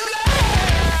ground.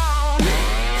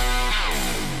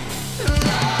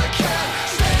 I can't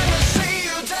stand to see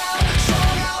you down,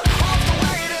 strung out, off the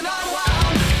wagon and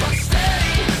unwound, but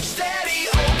steady,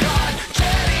 oh God,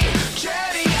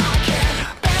 Jenny, I can't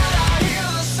bear. I hear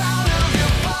the sound of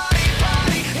your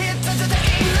body hit the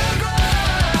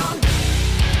ground.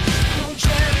 Oh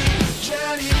Jenny,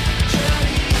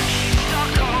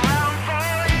 stuck around for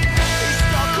you.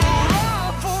 Stuck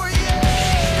around for you.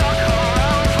 Stuck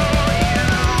around for you.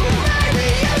 Maybe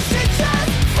you should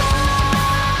just fall.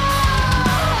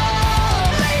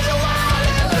 Leave the world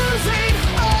and lose it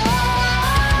all.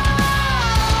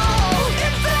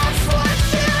 If that's what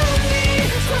you need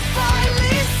to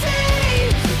finally see,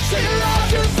 she loves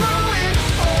you through it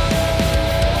all.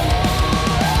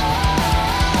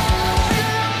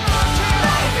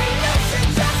 Maybe you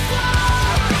should just fall.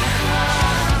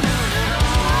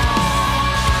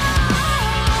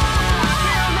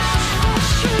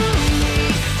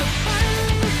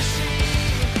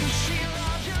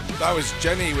 That was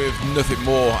Jenny with Nothing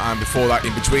More, and before that,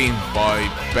 In Between by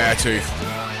Beartooth.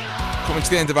 Coming to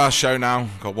the end of our show now.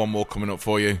 Got one more coming up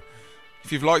for you.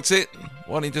 If you've liked it,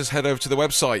 why don't you just head over to the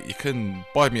website? You can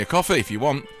buy me a coffee if you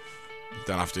want. You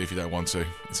don't have to if you don't want to.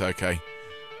 It's okay.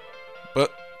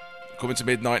 But coming to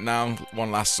midnight now, one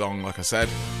last song, like I said.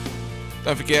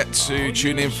 Don't forget to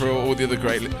tune in for all the other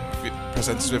great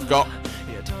presenters we've got.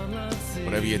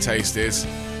 Whatever your taste is,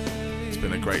 it's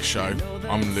been a great show.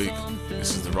 I'm Luke.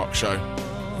 This is The Rock Show.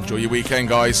 Enjoy your weekend,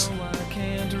 guys.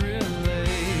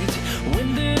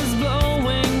 Wind is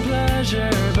blowing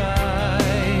pleasure by,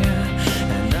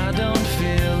 and I don't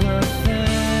feel a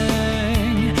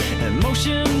thing.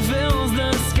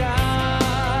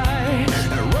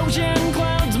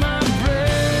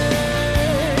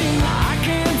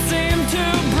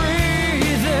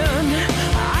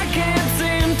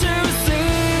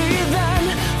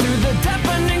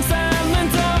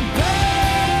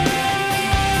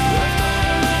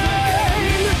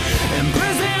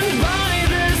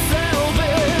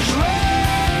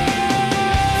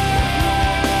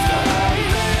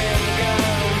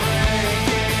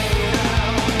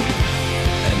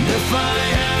 if I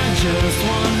had just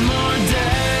one more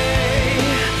day,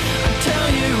 I'd tell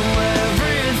you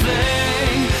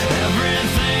everything,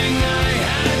 everything I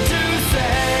had to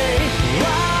say.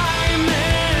 I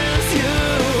miss you.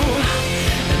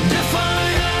 And if I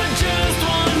had just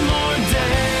one more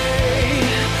day,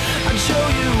 I'd show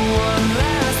you one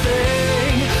last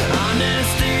thing.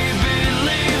 Honesty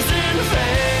believes in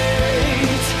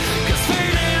fate, 'cause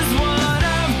fate is what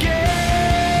I've gained.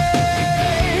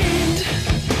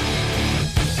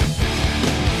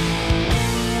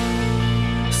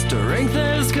 Strength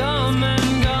has come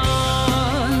and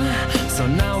gone, so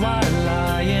now I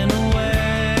lie in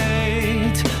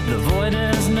wait. The void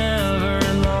is never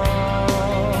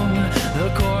long, the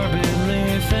core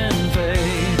belief in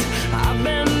fate. I've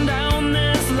been down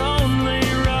this lonely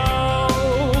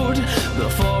road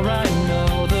before I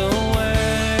know the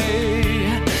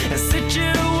way. As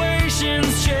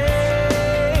situations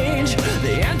change,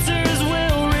 the answers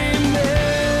will remain.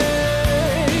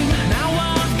 Now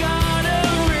I've got a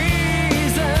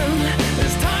reason,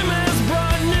 as time has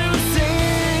brought new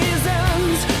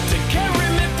seasons to carry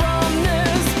me from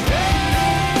this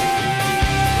pain.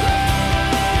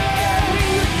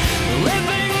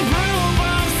 Living proof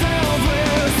of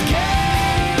self-escape,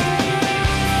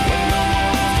 with no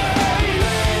walls to hate.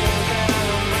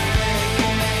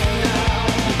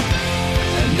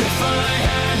 And if I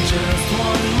had just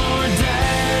one more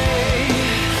day,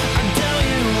 I'd tell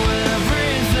you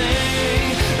everything,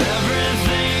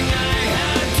 everything I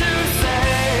had to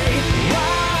say.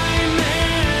 I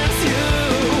miss you.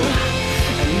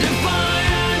 And if I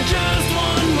had just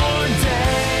one more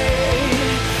day,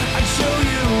 I'd show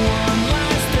you one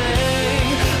last thing.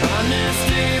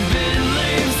 Honesty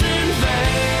believes in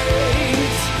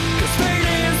fate, 'cause fate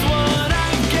is what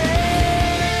I've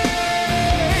gained.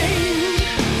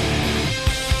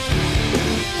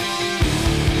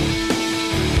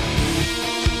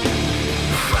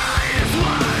 Fate is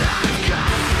what I've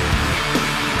gained.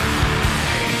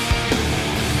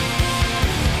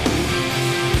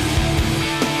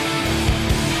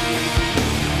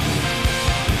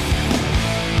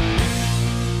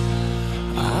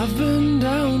 I've been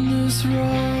down this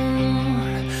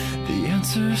road, the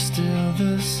answer's still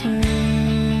the same.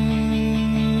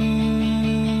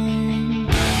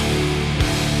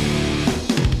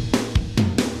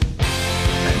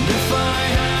 And if I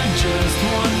had just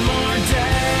one more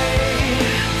day,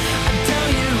 I'd tell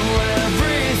you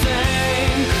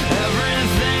everything,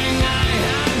 everything I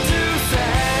had to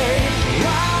say.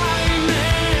 I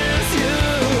miss you.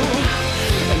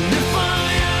 And if I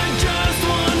had just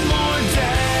one more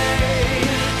day,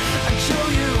 I'd show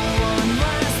you one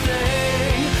last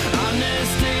thing.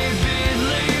 Honesty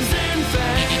believes in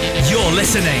fate. You're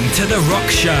listening to The Rock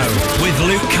Show with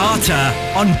Luke Carter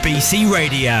on BC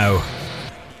Radio.